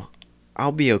scenario,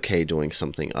 I'll be okay doing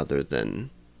something other than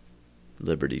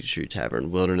Liberty Tree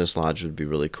Tavern. Wilderness Lodge would be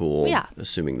really cool, Yeah.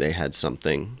 assuming they had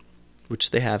something,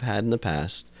 which they have had in the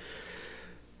past.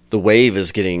 The Wave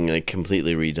is getting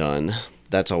completely redone.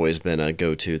 That's always been a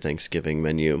go-to Thanksgiving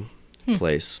menu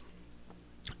place.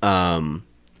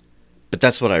 But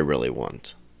that's what I really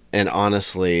want. And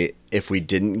honestly, if we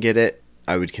didn't get it,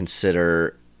 I would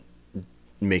consider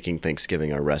making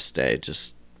Thanksgiving our rest day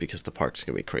just because the park's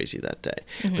going to be crazy that day.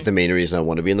 But the main reason I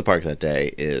want to be in the park that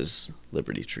day is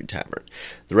Liberty Tree Tavern.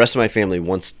 The rest of my family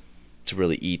wants to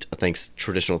really eat a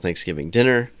traditional Thanksgiving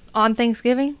dinner On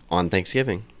Thanksgiving? on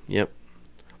Thanksgiving. Yep.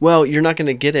 Well, you're not going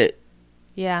to get it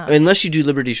Yeah. unless you do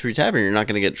Liberty Tree Tavern. You're not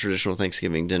going to get traditional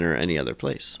Thanksgiving dinner any other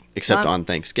place except Not- on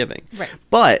Thanksgiving. Right.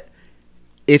 But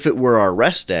if it were our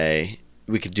rest day,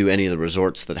 we could do any of the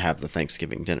resorts that have the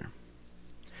Thanksgiving dinner.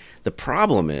 The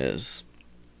problem is,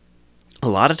 a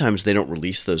lot of times they don't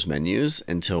release those menus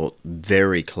until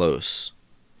very close.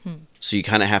 So you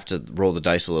kind of have to roll the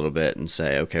dice a little bit and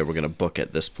say, okay, we're going to book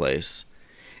at this place.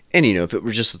 And, if it were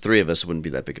just the three of us, it wouldn't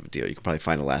be that big of a deal. You could probably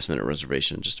find a last-minute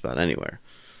reservation just about anywhere.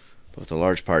 But with a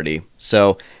large party.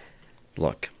 So,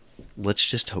 look, let's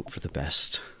just hope for the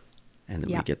best. And then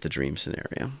Yeah. we get the dream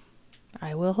scenario.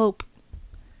 I will hope.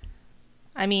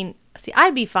 I mean, see,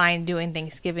 I'd be fine doing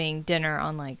Thanksgiving dinner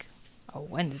on like a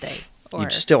Wednesday. Or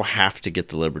You'd still have to get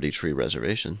the Liberty Tree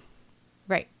reservation.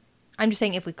 right. I'm just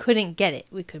saying if we couldn't get it,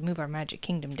 we could move our Magic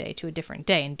Kingdom day to a different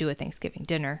day and do a Thanksgiving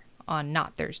dinner on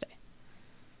not Thursday.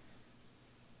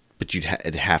 But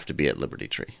it'd have to be at Liberty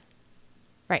Tree.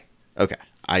 Right. Okay.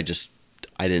 I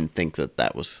didn't think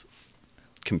that was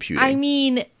computing. I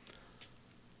mean,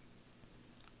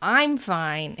 I'm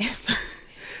fine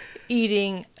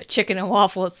eating a chicken and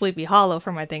waffle at Sleepy Hollow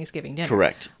for my Thanksgiving dinner.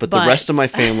 Correct. But the rest of my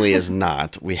family is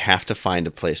not. We have to find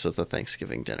a place with a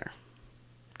Thanksgiving dinner.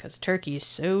 Because turkey is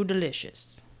so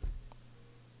delicious.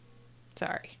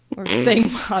 Sorry. We're staying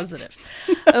positive.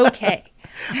 Okay.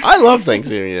 I love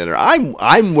Thanksgiving dinner.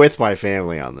 I'm with my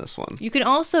family on this one. You can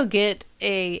also get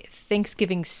a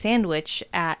Thanksgiving sandwich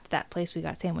at that place we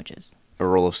got sandwiches. A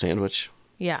roll of sandwich?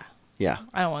 Yeah. Yeah.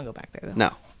 I don't want to go back there, though.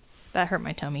 No. That hurt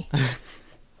my tummy.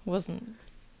 Wasn't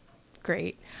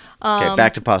great. Okay,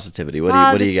 back to positivity. What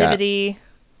do you got? Positivity.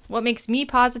 What makes me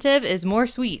positive is more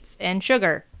sweets and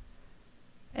sugar.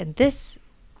 And this,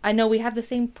 I know we have the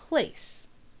same place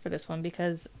for this one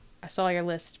because I saw your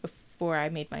list before I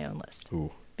made my own list.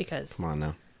 Ooh, Because come on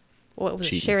now. what was a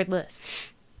Cheating. shared list?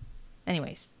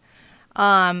 Anyways,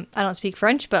 I don't speak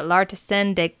French, but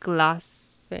l'artisan de glace.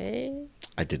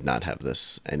 I did not have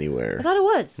this anywhere. I thought it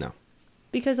was. No.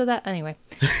 Because of that. Anyway.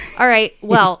 All right.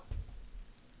 Well,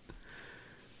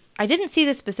 I didn't see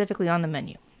this specifically on the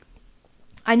menu.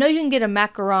 I know you can get a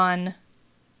macaron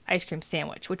ice cream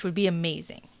sandwich, which would be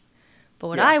amazing. But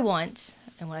what Yeah. I want,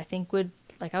 and what I think would,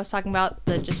 like I was talking about,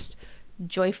 the just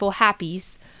joyful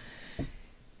happies,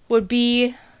 would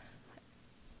be,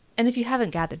 and if you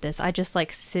haven't gathered this, I just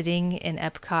like sitting in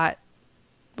Epcot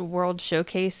World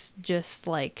Showcase, just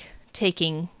like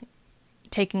taking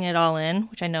it all in,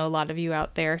 which I know a lot of you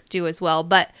out there do as well.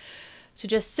 But to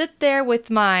just sit there with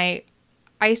my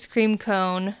ice cream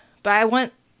cone, but I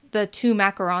want the 2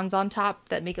 macarons on top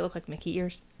that make it look like Mickey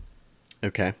ears.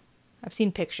 Okay. I've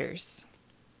seen pictures,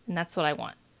 and that's what I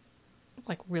want,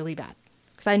 like really bad,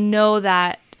 because I know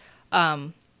that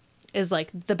is like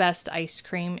the best ice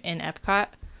cream in Epcot.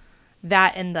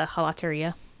 That and the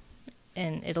gelateria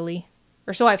in Italy,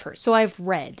 or so I've heard. So I've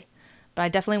read, but I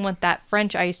definitely want that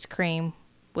French ice cream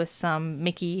with some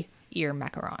Mickey ear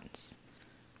macarons.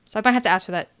 So I might have to ask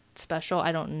for that special.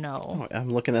 I don't know. Oh,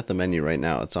 I'm looking at the menu right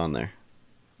now. It's on there.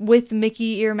 With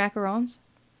Mickey ear macarons?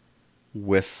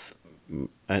 with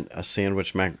a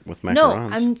sandwich with No,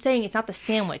 macarons. I'm saying it's not the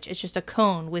sandwich. It's just a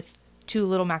cone with 2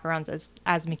 little macarons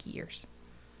as Mickey ears.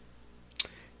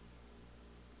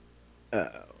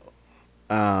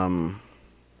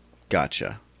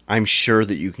 Gotcha. I'm sure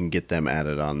that you can get them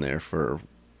added on there for.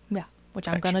 Yeah, which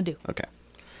I'm going to do. Okay.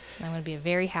 I'm going to be a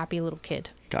very happy little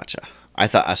kid. Gotcha. I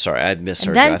thought. Sorry, I misheard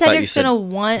And then you. I thought you Cedric's said. going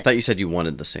to want... I thought you said you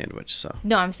wanted the sandwich. So.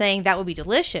 No, I'm saying that would be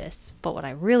delicious, but what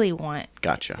I really want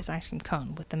Gotcha. is an ice cream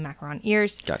cone with the macaron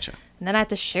ears. Gotcha. And then I have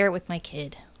to share it with my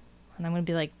kid. And I'm going to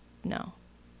be like, no.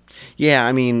 Yeah,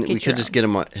 I mean, Get we your could just own. get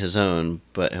him his own,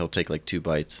 but he'll take like 2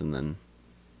 bites and then.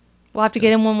 We'll have to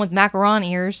get him one with macaron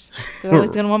ears. So he's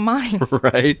going to want mine.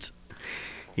 Right.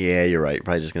 Yeah, you're right.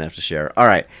 Probably just gonna have to share. All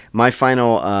right, my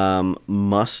final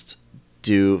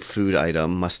must-have food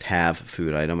item,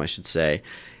 I should say,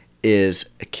 is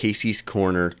a Casey's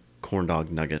Corner corn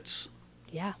dog nuggets.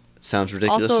 Yeah. Sounds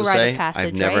ridiculous Also to a rite of say. passage,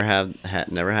 I've never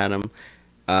right? never had them.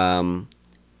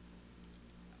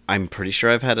 I'm pretty sure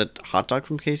I've had a hot dog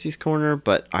from Casey's Corner,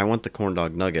 but I want the corn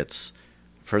dog nuggets.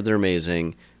 I've heard they're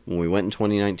amazing. When we went in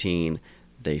 2019,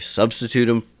 they substitute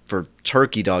them for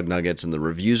turkey dog nuggets, and the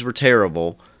reviews were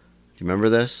terrible. Do you remember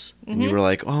this? And you were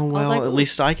like, "Oh well, like, at "Ooh."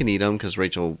 least I can eat them," because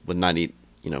Rachel would not eat,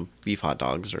 beef hot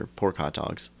dogs or pork hot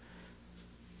dogs.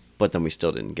 But then we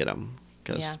still didn't get them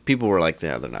because Yeah. people were like,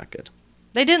 "Yeah, they're not good,"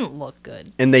 They didn't look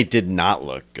good. and they did not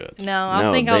look good. No, I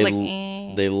was thinking,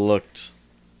 eh. They looked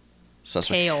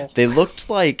suspect. Kale. They looked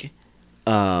like,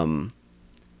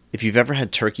 if you've ever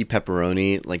had turkey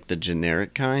pepperoni, like the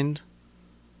generic kind.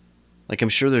 Like, I'm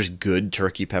sure there's good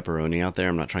turkey pepperoni out there.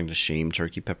 I'm not trying to shame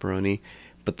turkey pepperoni.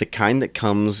 But the kind that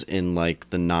comes in, like,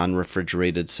 the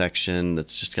non-refrigerated section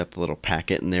that's just got the little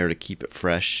packet in there to keep it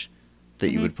fresh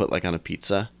that you would put, like, on a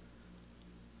pizza.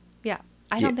 Yeah.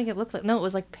 I Yeah. don't think it looked like... No, it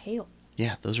was like pale.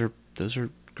 Yeah, those are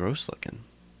gross looking.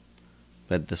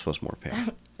 But this was more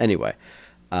pale. Anyway,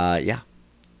 yeah.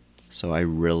 So I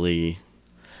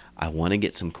want to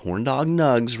get some corn dog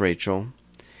nugs, Rachel.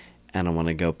 And I want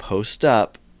to go post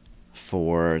up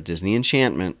for Disney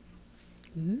Enchantment.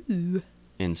 Ooh.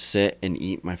 And sit and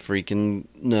eat my freaking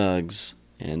nugs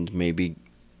and maybe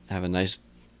have a nice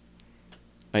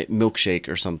milkshake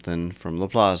or something from La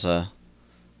Plaza.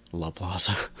 La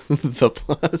Plaza. The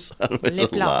Plaza. I don't know, Le it's a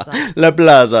Plaza. La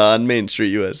Plaza on Main Street,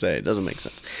 USA. It doesn't make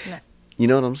sense. No. You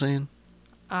know what I'm saying?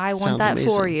 I want Sounds that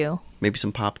for amazing. you. Maybe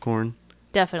some popcorn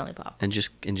Definitely pop. and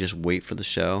just wait for the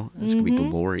show. It's gonna be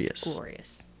glorious.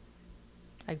 Glorious.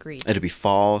 Agreed. It'll be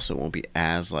fall, so it won't be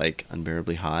as like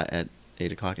unbearably hot at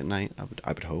 8 o'clock at night.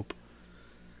 I would hope.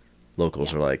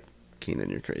 Locals Yeah. are like, Keenan,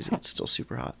 you're crazy. It's still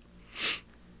super hot.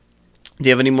 Do you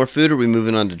have any more food, or are we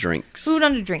moving on to drinks? Food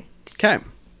under drinks. Okay.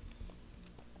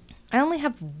 I only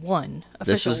have one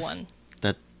This official is one.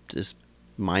 that is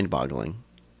mind-boggling.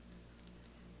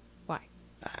 Why?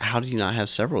 How do you not have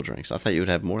several drinks? I thought you would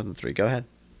have more than 3. Go ahead.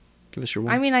 Give us your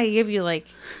one. I mean, I give you like...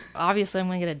 Obviously, I'm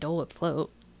going to get a Dole Whip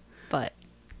float. But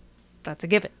that's a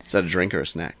given. Is that a drink or a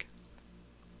snack?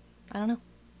 I don't know.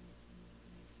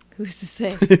 Who's to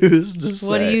say? Who's to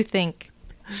What do say? you think,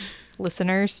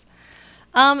 listeners?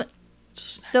 It's a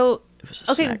snack. So, It was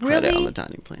a okay, snack credit on really? the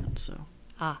dining plan, so.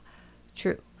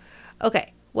 true.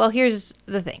 Okay, well, here's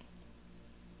the thing.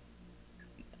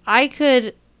 I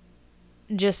could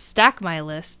just stack my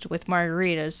list with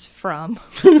margaritas from...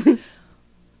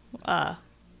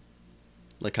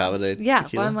 La Cava de yeah,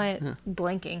 Tequila? why am I Yeah.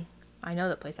 blanking? I know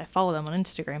that place. I follow them on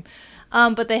Instagram.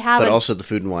 But they have But a- also the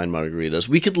food and wine margaritas.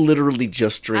 We could literally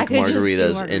just drink could just do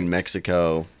margaritas in margaritas.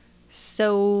 Mexico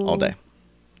so... all day.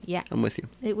 Yeah. I'm with you.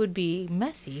 It would be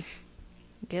messy.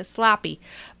 Get sloppy.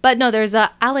 But no, there's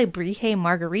a Alebrije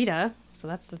margarita. So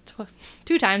that's the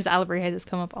 2 times Alebrije has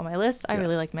come up on my list. I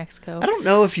really like Mexico. I don't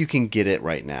know if you can get it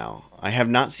right now. I have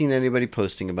not seen anybody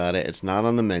posting about it. It's not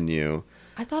on the menu.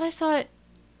 I thought I saw it.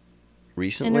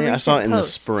 Recently, I recent saw it in the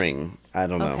post. spring. I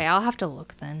don't know. Okay, I'll have to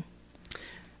look then.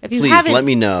 If you Please haven't let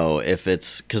me s- know if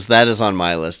it's because that is on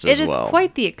my list as It is well.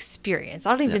 quite the experience.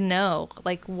 I don't even know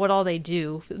like what all they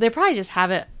do. They probably just have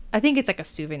it. I think it's like a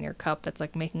souvenir cup that's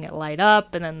like making it light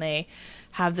up, and then they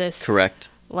have this Correct.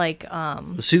 like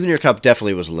The souvenir cup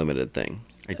definitely was a limited thing.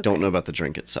 I don't know about the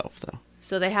drink itself though.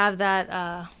 So they have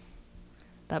that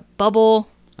that bubble,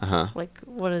 Uh huh. like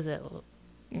what is it?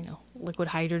 Liquid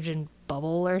hydrogen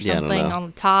bubble or Yeah, I don't something know. on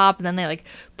the top, and then they like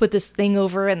put this thing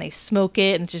over and they smoke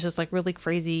it, and it's just like really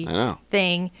crazy I know.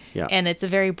 thing. Yeah. And it's a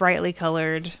very brightly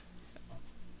colored.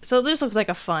 So it just looks like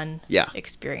a fun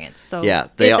experience. So Yeah,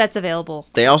 if that's available.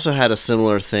 They also had a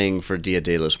similar thing for Dia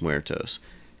de los Muertos.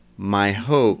 My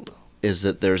hope is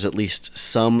that there's at least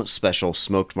some special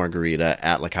smoked margarita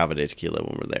at La Cava de Tequila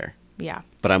when we're there. Yeah.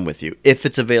 But I'm with you. If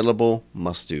it's available,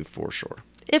 must do for sure.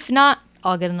 If not,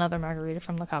 I'll get another margarita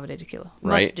from La Cava de Tequila.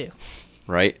 Right. Must do.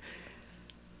 Right?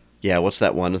 Yeah, what's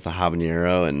that one with the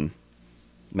habanero and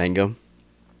mango? I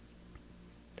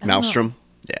don't know. Maelstrom?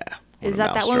 Yeah. Is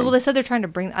that one? Well, they said they're trying to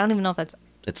bring... I don't even know if that's...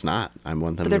 It's not. I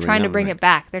want them But they're trying to bring it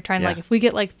back. They're trying to, Yeah. like, if we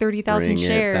get, like, 30,000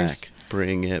 shares...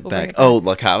 Bring it We'll back. bring it Oh, back.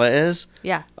 La Cava is?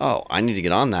 Yeah. Oh, I need to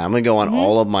get on that. I'm going to go on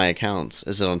all of my accounts.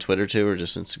 Is it on Twitter too or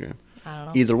just Instagram? I don't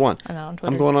know. Either one. I'm not on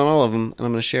Twitter. I'm going on all of them and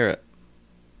I'm going to share it.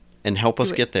 And help us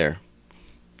Do it. get there.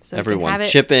 So we can Everyone. have it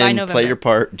Chip by in, November. play your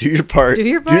part, do your part, Do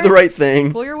your do part. the right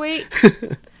thing. Pull your weight.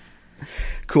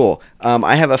 Cool.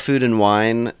 I have a food and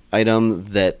wine item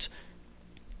that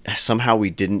somehow we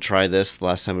didn't try this the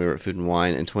last time we were at Food and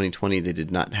Wine. In 2020, they did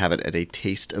not have it at a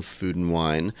Taste of Food and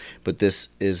Wine, but this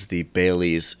is the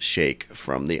Bailey's Shake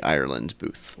from the Ireland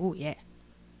booth. Ooh, yeah.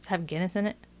 Does it have Guinness in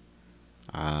it?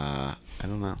 I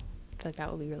don't know. I feel like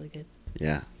that would be really good.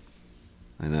 Yeah,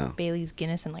 I know. Bailey's,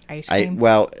 Guinness, and, like, ice cream.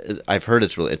 I've heard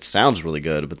it sounds really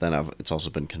good, but then it's also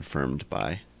been confirmed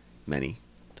by many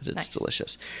that it's Nice.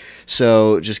 delicious.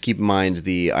 So just keep in mind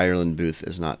the Ireland booth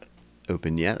is not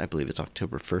open yet. I believe it's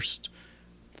October 1st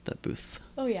that booth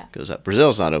Oh, yeah. goes up.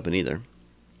 Brazil's not open either.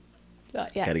 Yeah.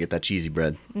 Got to get that cheesy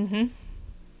bread. Mm-hmm.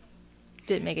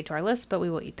 Didn't make it to our list, but we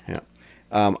will eat that.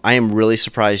 Yeah. I am really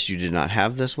surprised you did not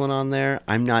have this one on there.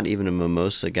 I'm not even a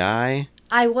mimosa guy.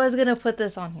 I was going to put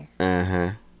this on here.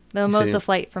 Uh-huh. The You see? Mimosa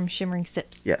Flight from Shimmering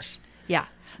Sips. Yes. Yeah.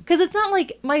 Because it's not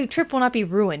like my trip will not be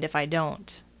ruined if I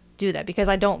don't do that, because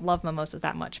I don't love mimosas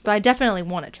that much. But I definitely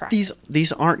want to try.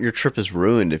 These aren't your trip is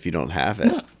ruined if you don't have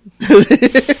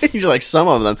it. You're like some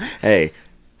of them. Hey,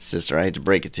 sister, I hate to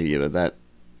break it to you, but that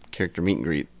character meet and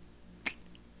greet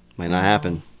might not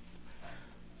happen.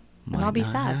 And I'll be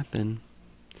sad. Happen.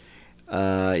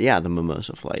 Yeah, the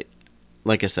Mimosa Flight.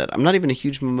 Like I said, I'm not even a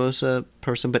huge mimosa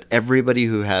person, but everybody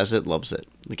who has it loves it.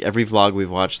 Like every vlog we've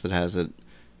watched that has it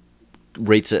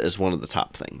rates it as one of the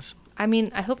top things. I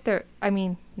mean, I hope they're... I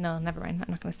mean, no, never mind.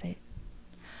 I'm not going to say it.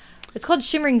 It's called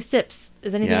Shimmering Sips.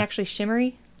 Is anything Yeah. actually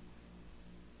shimmery?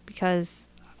 Because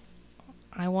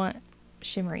I want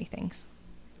shimmery things.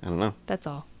 I don't know. That's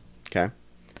all. Okay.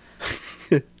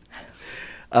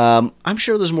 I'm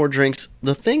sure there's more drinks.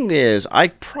 The thing is, I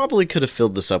probably could have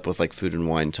filled this up with like food and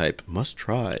wine type must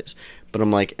tries, but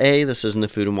I'm like, A, this isn't a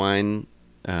food and wine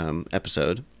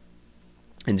episode,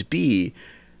 and B,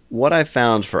 what I've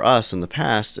found for us in the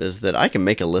past is that I can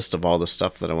make a list of all the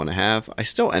stuff that I want to have. I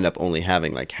still end up only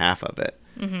having like half of it.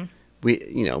 Mm-hmm.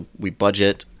 We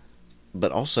budget,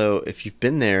 but also if you've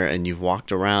been there and you've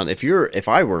walked around, if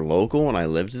I were local and I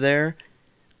lived there,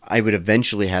 I would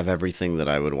eventually have everything that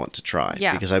I would want to try,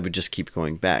 Yeah. because I would just keep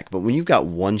going back. But when you've got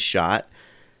one shot,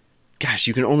 gosh,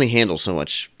 you can only handle so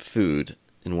much food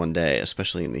in one day,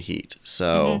 especially in the heat.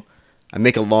 So I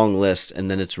make a long list, and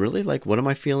then it's really like, what am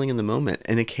I feeling in the moment?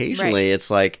 And occasionally it's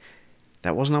like,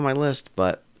 that wasn't on my list,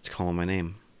 but it's calling my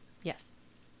name. Yes.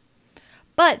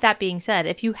 But that being said,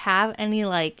 if you have any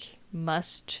like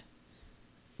must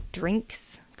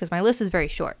drinks, because my list is very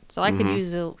short, so I could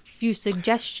use a few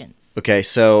suggestions. Okay,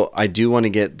 so I do want to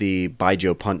get the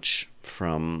Baijiu Punch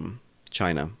from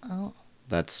China. Oh.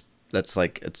 That's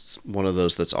like, it's one of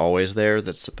those that's always there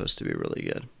that's supposed to be really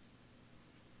good.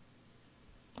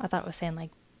 I thought it was saying like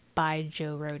bye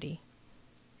Joe Rody.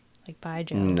 Like bye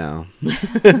Joe. No.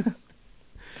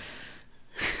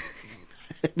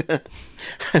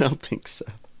 I don't think so.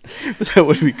 But that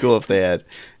would be cool if they had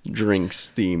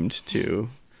drinks themed to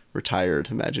retired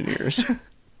Imagineers.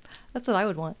 That's what I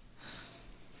would want.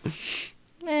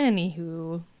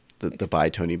 Anywho. The by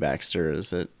Tony Baxter,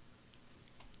 is it?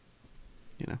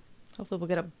 You know. Hopefully we'll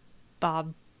get a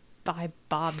Bob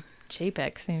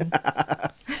Chapek soon.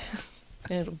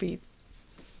 It'll be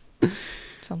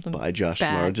something By Josh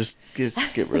bad. Tomorrow. Just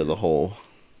get rid of the whole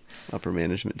upper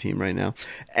management team right now.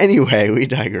 Anyway, we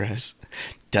digress.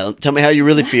 Tell me how you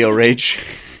really feel, Rach.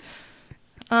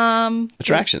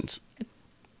 Attractions.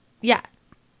 Yeah.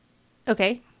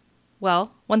 Okay.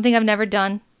 Well, one thing I've never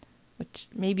done, which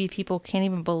maybe people can't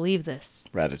even believe this.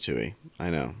 Ratatouille. I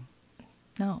know.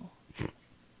 No.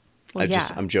 Well, yeah.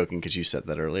 I'm joking because you said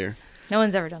that earlier. No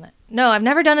one's ever done it. No, I've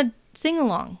never done a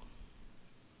sing-along.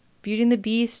 Beauty and the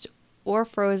Beast or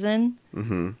Frozen.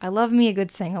 Mm-hmm. I love me a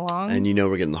good sing-along. And you know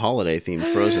we're getting the holiday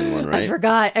themed Frozen one, right? I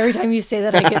forgot. Every time you say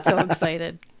that, I get so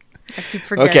excited. I keep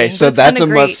forgetting. Okay, so But it's that's a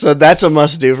kinda great. must. So that's a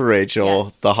must do for Rachel.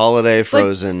 Yes. The holiday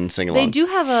Frozen sing along. They do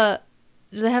have a.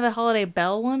 Do they have a Holiday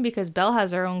Belle one? Because Belle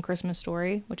has her own Christmas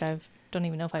story, which I don't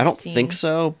even know if I've I don't seen. think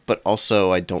so, but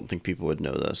also I don't think people would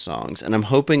know those songs. And I'm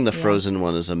hoping the Yeah. Frozen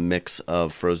one is a mix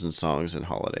of Frozen songs and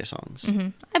holiday songs.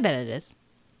 I bet it is.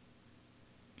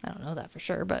 I don't know that for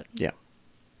sure, but Yeah.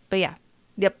 yeah.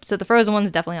 Yep. So the Frozen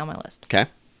one's definitely on my list. Okay.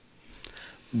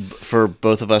 For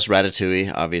both of us,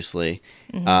 Ratatouille, obviously.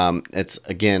 It's,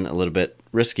 again, a little bit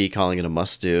risky calling it a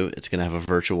must-do. It's going to have a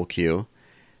virtual queue.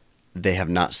 They have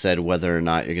not said whether or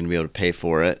not you're going to be able to pay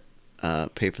for it,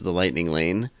 pay for the Lightning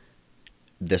Lane.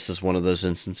 This is one of those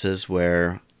instances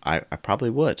where I probably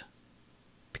would,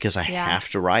 because I have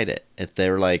to ride it. If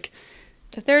they're like...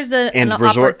 If there's an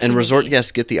resort opportunity.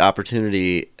 guests get the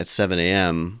opportunity at 7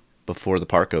 a.m. before the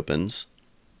park opens,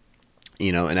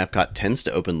 and Epcot tends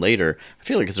to open later, I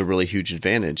feel like it's a really huge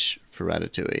advantage for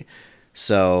Ratatouille.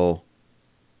 So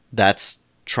that's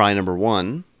try number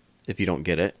one if you don't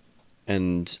get it,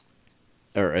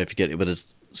 or if you get it, but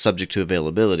it's subject to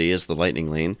availability, is the Lightning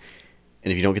Lane.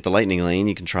 And if you don't get the Lightning Lane,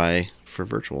 you can try for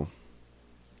virtual.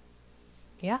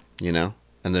 Yeah.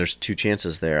 And there's 2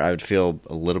 chances there. I would feel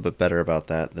a little bit better about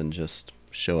that than just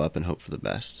show up and hope for the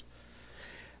best.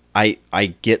 I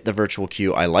get the virtual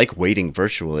queue. I like waiting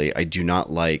virtually. I do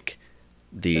not like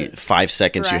the 5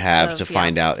 seconds you have to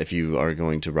find out if you are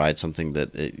going to ride something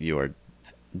that you are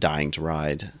dying to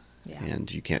ride. Yeah.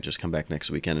 And you can't just come back next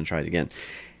weekend and try it again.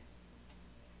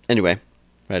 Anyway,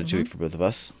 Ratatouille for both of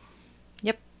us.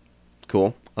 Yep.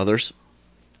 Cool. Others?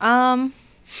 As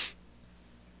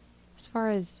far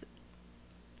as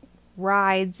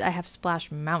rides, I have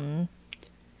Splash Mountain.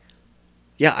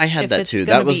 Yeah, I had If that it's too.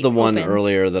 gonna That was be the one open.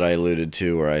 earlier that I alluded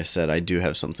to where I said I do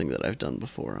have something that I've done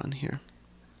before on here.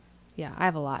 Yeah, I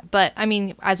have a lot. But, I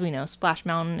mean, as we know, Splash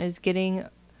Mountain is getting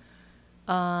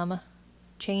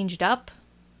changed up.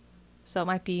 So it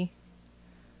might be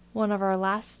probably our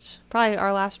last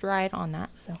ride on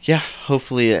that. So Yeah,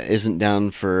 hopefully it isn't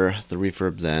down for the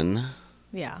refurb then.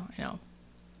 yeah, I know.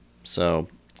 So,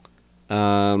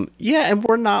 yeah, and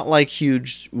we're not like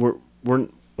huge. We're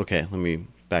okay. Let me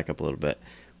back up a little bit.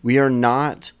 We are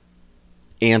not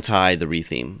anti the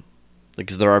retheme. Like,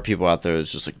 'cause there are people out there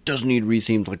that's just like, doesn't need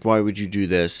rethemed. Like, why would you do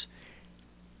this?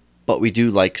 But we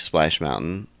do like Splash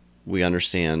Mountain. We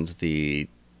understand the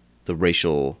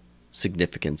racial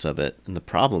significance of it and the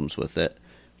problems with it.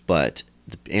 But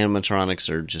the animatronics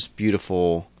are just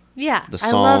beautiful. Yeah, The I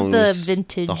songs, love the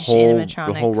vintage the whole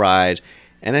animatronics. ride.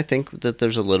 And I think that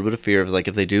there's a little bit of fear of, like,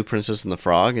 if they do Princess and the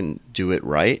Frog and do it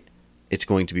right, it's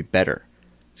going to be better.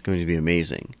 It's going to be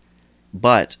amazing.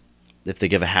 But if they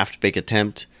give a half-baked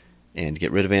attempt and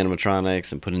get rid of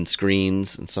animatronics and put in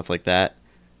screens and stuff like that,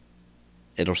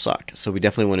 it'll suck. So we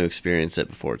definitely want to experience it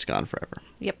before it's gone forever.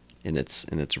 Yep. In its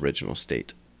original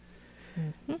state.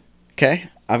 Okay,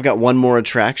 I've got one more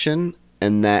attraction,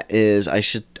 and that is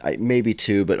maybe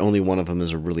 2, but only one of them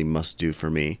is a really must-do for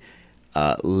me.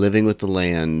 Living with the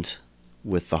Land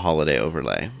with the holiday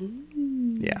overlay.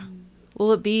 Yeah.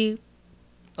 Will it be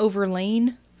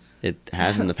overlain It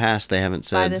has in the past. They haven't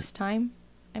by said. this time?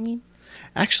 I mean,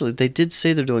 Actually, they did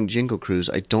say they're doing Jingle Cruise.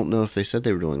 I don't know if they said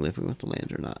they were doing Living with the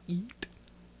Land or not.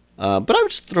 But I would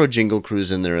just throw Jingle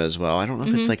Cruise in there as well. I don't know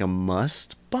if it's like a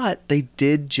must, but they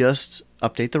did just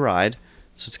update the ride,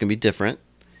 so it's going to be different.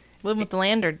 Living with the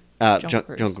Land or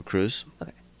Jungle Cruise.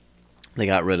 Okay. They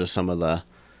got rid of some of the,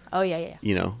 Oh, yeah.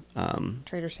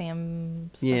 Trader Sam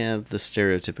stuff. yeah, the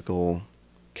stereotypical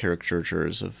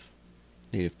caricatures of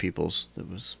native peoples that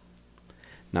was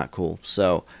not cool.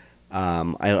 So,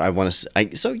 I want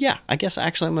to. So yeah, I guess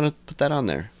actually I'm going to put that on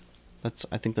there.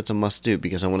 I think that's a must do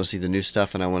because I want to see the new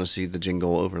stuff and I want to see the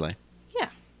jingle overlay. Yeah.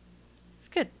 It's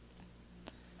good.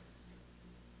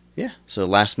 Yeah. So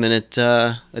last minute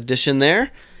addition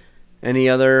there. Any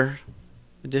other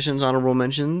additions, honorable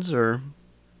mentions, or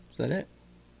is that it?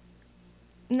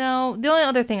 No, the only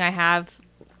other thing I have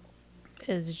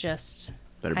is just...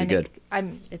 Better be good.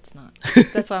 It's not.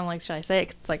 That's why I'm like, should I say it?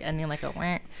 'Cause it's like ending like a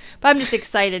wah. But I'm just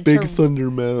excited Big Thunder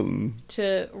Mountain.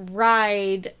 to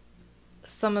ride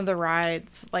some of the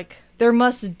rides. Like, they're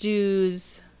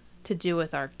must-dos to do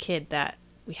with our kid that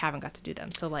we haven't got to do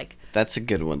them. So, like... That's a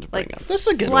good one to bring Like, up. That's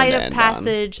a good one Flight to of end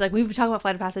Passage. Like, we've been talking about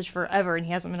Flight of Passage forever, and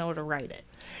he hasn't been able to ride it.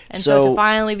 And so to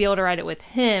finally be able to ride it with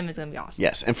him is going to be awesome.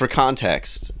 Yes, and for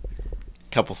context,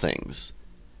 couple things.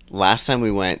 Last time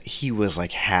we went, he was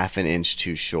like half an inch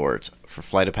too short for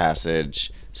Flight of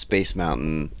Passage, Space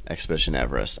Mountain, Expedition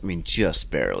Everest. I mean,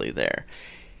 just barely there.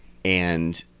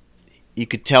 And you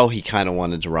could tell he kind of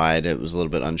wanted to ride. It was a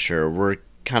little bit unsure. We're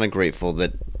kind of grateful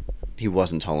that he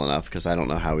wasn't tall enough because I don't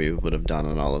know how he would have done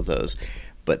on all of those.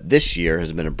 But this year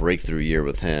has been a breakthrough year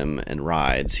with him and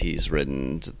rides. He's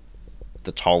ridden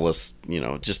the tallest,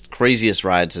 just craziest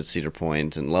rides at Cedar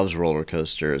Point and loves roller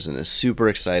coasters and is super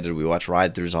excited. We watch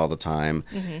ride-throughs all the time.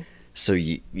 Mm-hmm. So,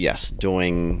 yes,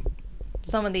 doing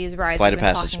some of these rides. Flight we've of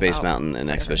been Passage, talking Space about. Mountain, and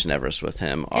Expedition Everest with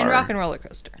him are... And Rock and Roller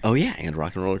Coaster. Oh, yeah, and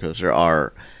Rock and Roller Coaster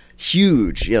are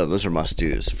huge. Yeah, those are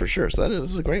must-dos, for sure. So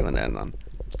this is a great one to end on.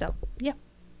 So, yeah.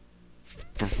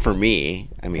 For me,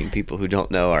 I mean, people who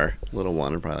don't know our little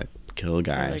one are probably like, cool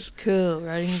guys. Like, cool,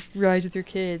 riding rides with your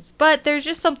kids. But there's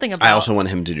just something about... I also want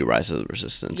him to do Rise of the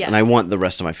Resistance. Yes. And I want the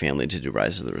rest of my family to do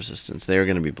Rise of the Resistance. They are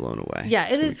going to be blown away. Yeah,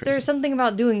 It's it gonna be is. crazy. There's something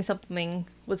about doing something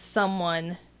with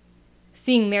someone,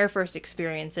 seeing their first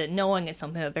experience it, knowing it's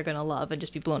something that they're going to love and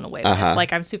just be blown away with. Uh-huh.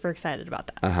 Like, I'm super excited about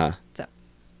that. Uh-huh. So,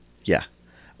 Yeah.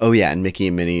 Oh, yeah, and Mickey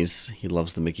and Minnie's. He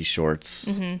loves the Mickey shorts.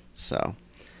 Mm-hmm. So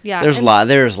yeah. there's and-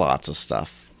 there's lots of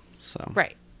stuff. So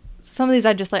Right. Some of these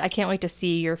I can't wait to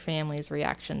see your family's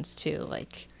reactions to.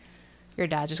 Like, your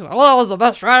dad just going, oh, that was the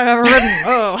best ride I've ever ridden.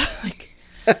 Oh, like,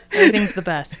 everything's the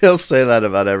best. he'll say that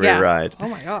about every Yeah. ride. Oh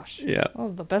my gosh. Yeah. That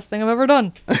was the best thing I've ever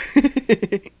done.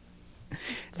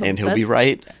 And he'll be best-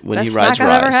 right when he Best rides snack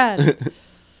I've ever Rise. had.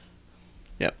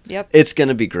 Yep. Yep. It's going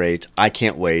to be great. I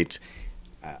can't wait.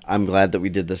 I'm glad that we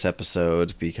did this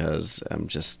episode because I'm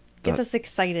just... Gets us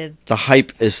excited. The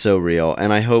hype is so real.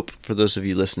 And I hope for those of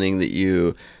you listening that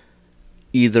you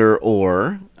either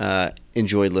or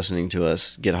enjoyed listening to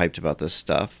us get hyped about this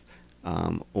stuff,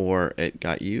 or it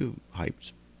got you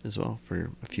hyped as well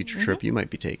for a future trip you might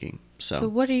be taking. So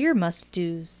what are your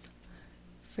must-dos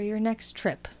for your next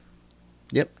trip?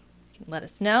 Yep. You can let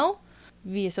us know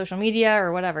via social media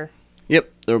or whatever.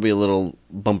 Yep. There will be a little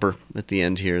bumper at the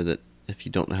end here that if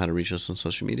you don't know how to reach us on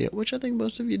social media, which I think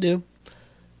most of you do,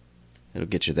 it'll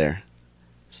get you there.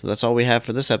 So that's all we have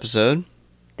for this episode.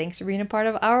 Thanks for being a part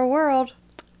of our world.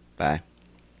 Bye.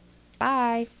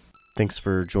 Bye. Thanks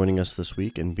for joining us this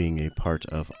week and being a part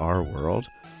of our world.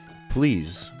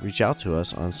 Please reach out to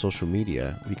us on social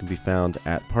media. We can be found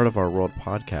at Part of Our World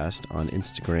Podcast on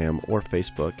Instagram or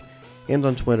Facebook, and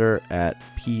on Twitter at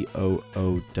POOW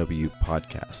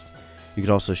Podcast. You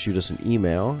could also shoot us an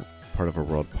email,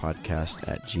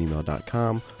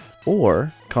 partofourworldpodcast@gmail.com,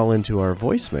 or call into our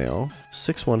voicemail,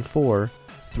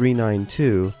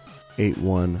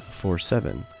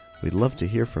 614-392-8147. We'd love to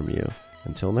hear from you.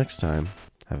 Until next time,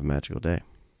 have a magical day.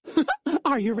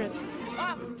 Are you ready?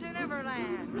 Up to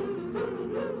Neverland.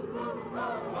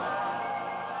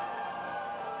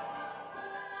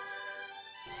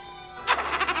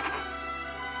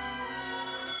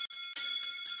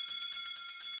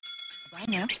 Bye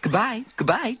now. Goodbye.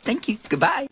 Goodbye. Thank you. Goodbye.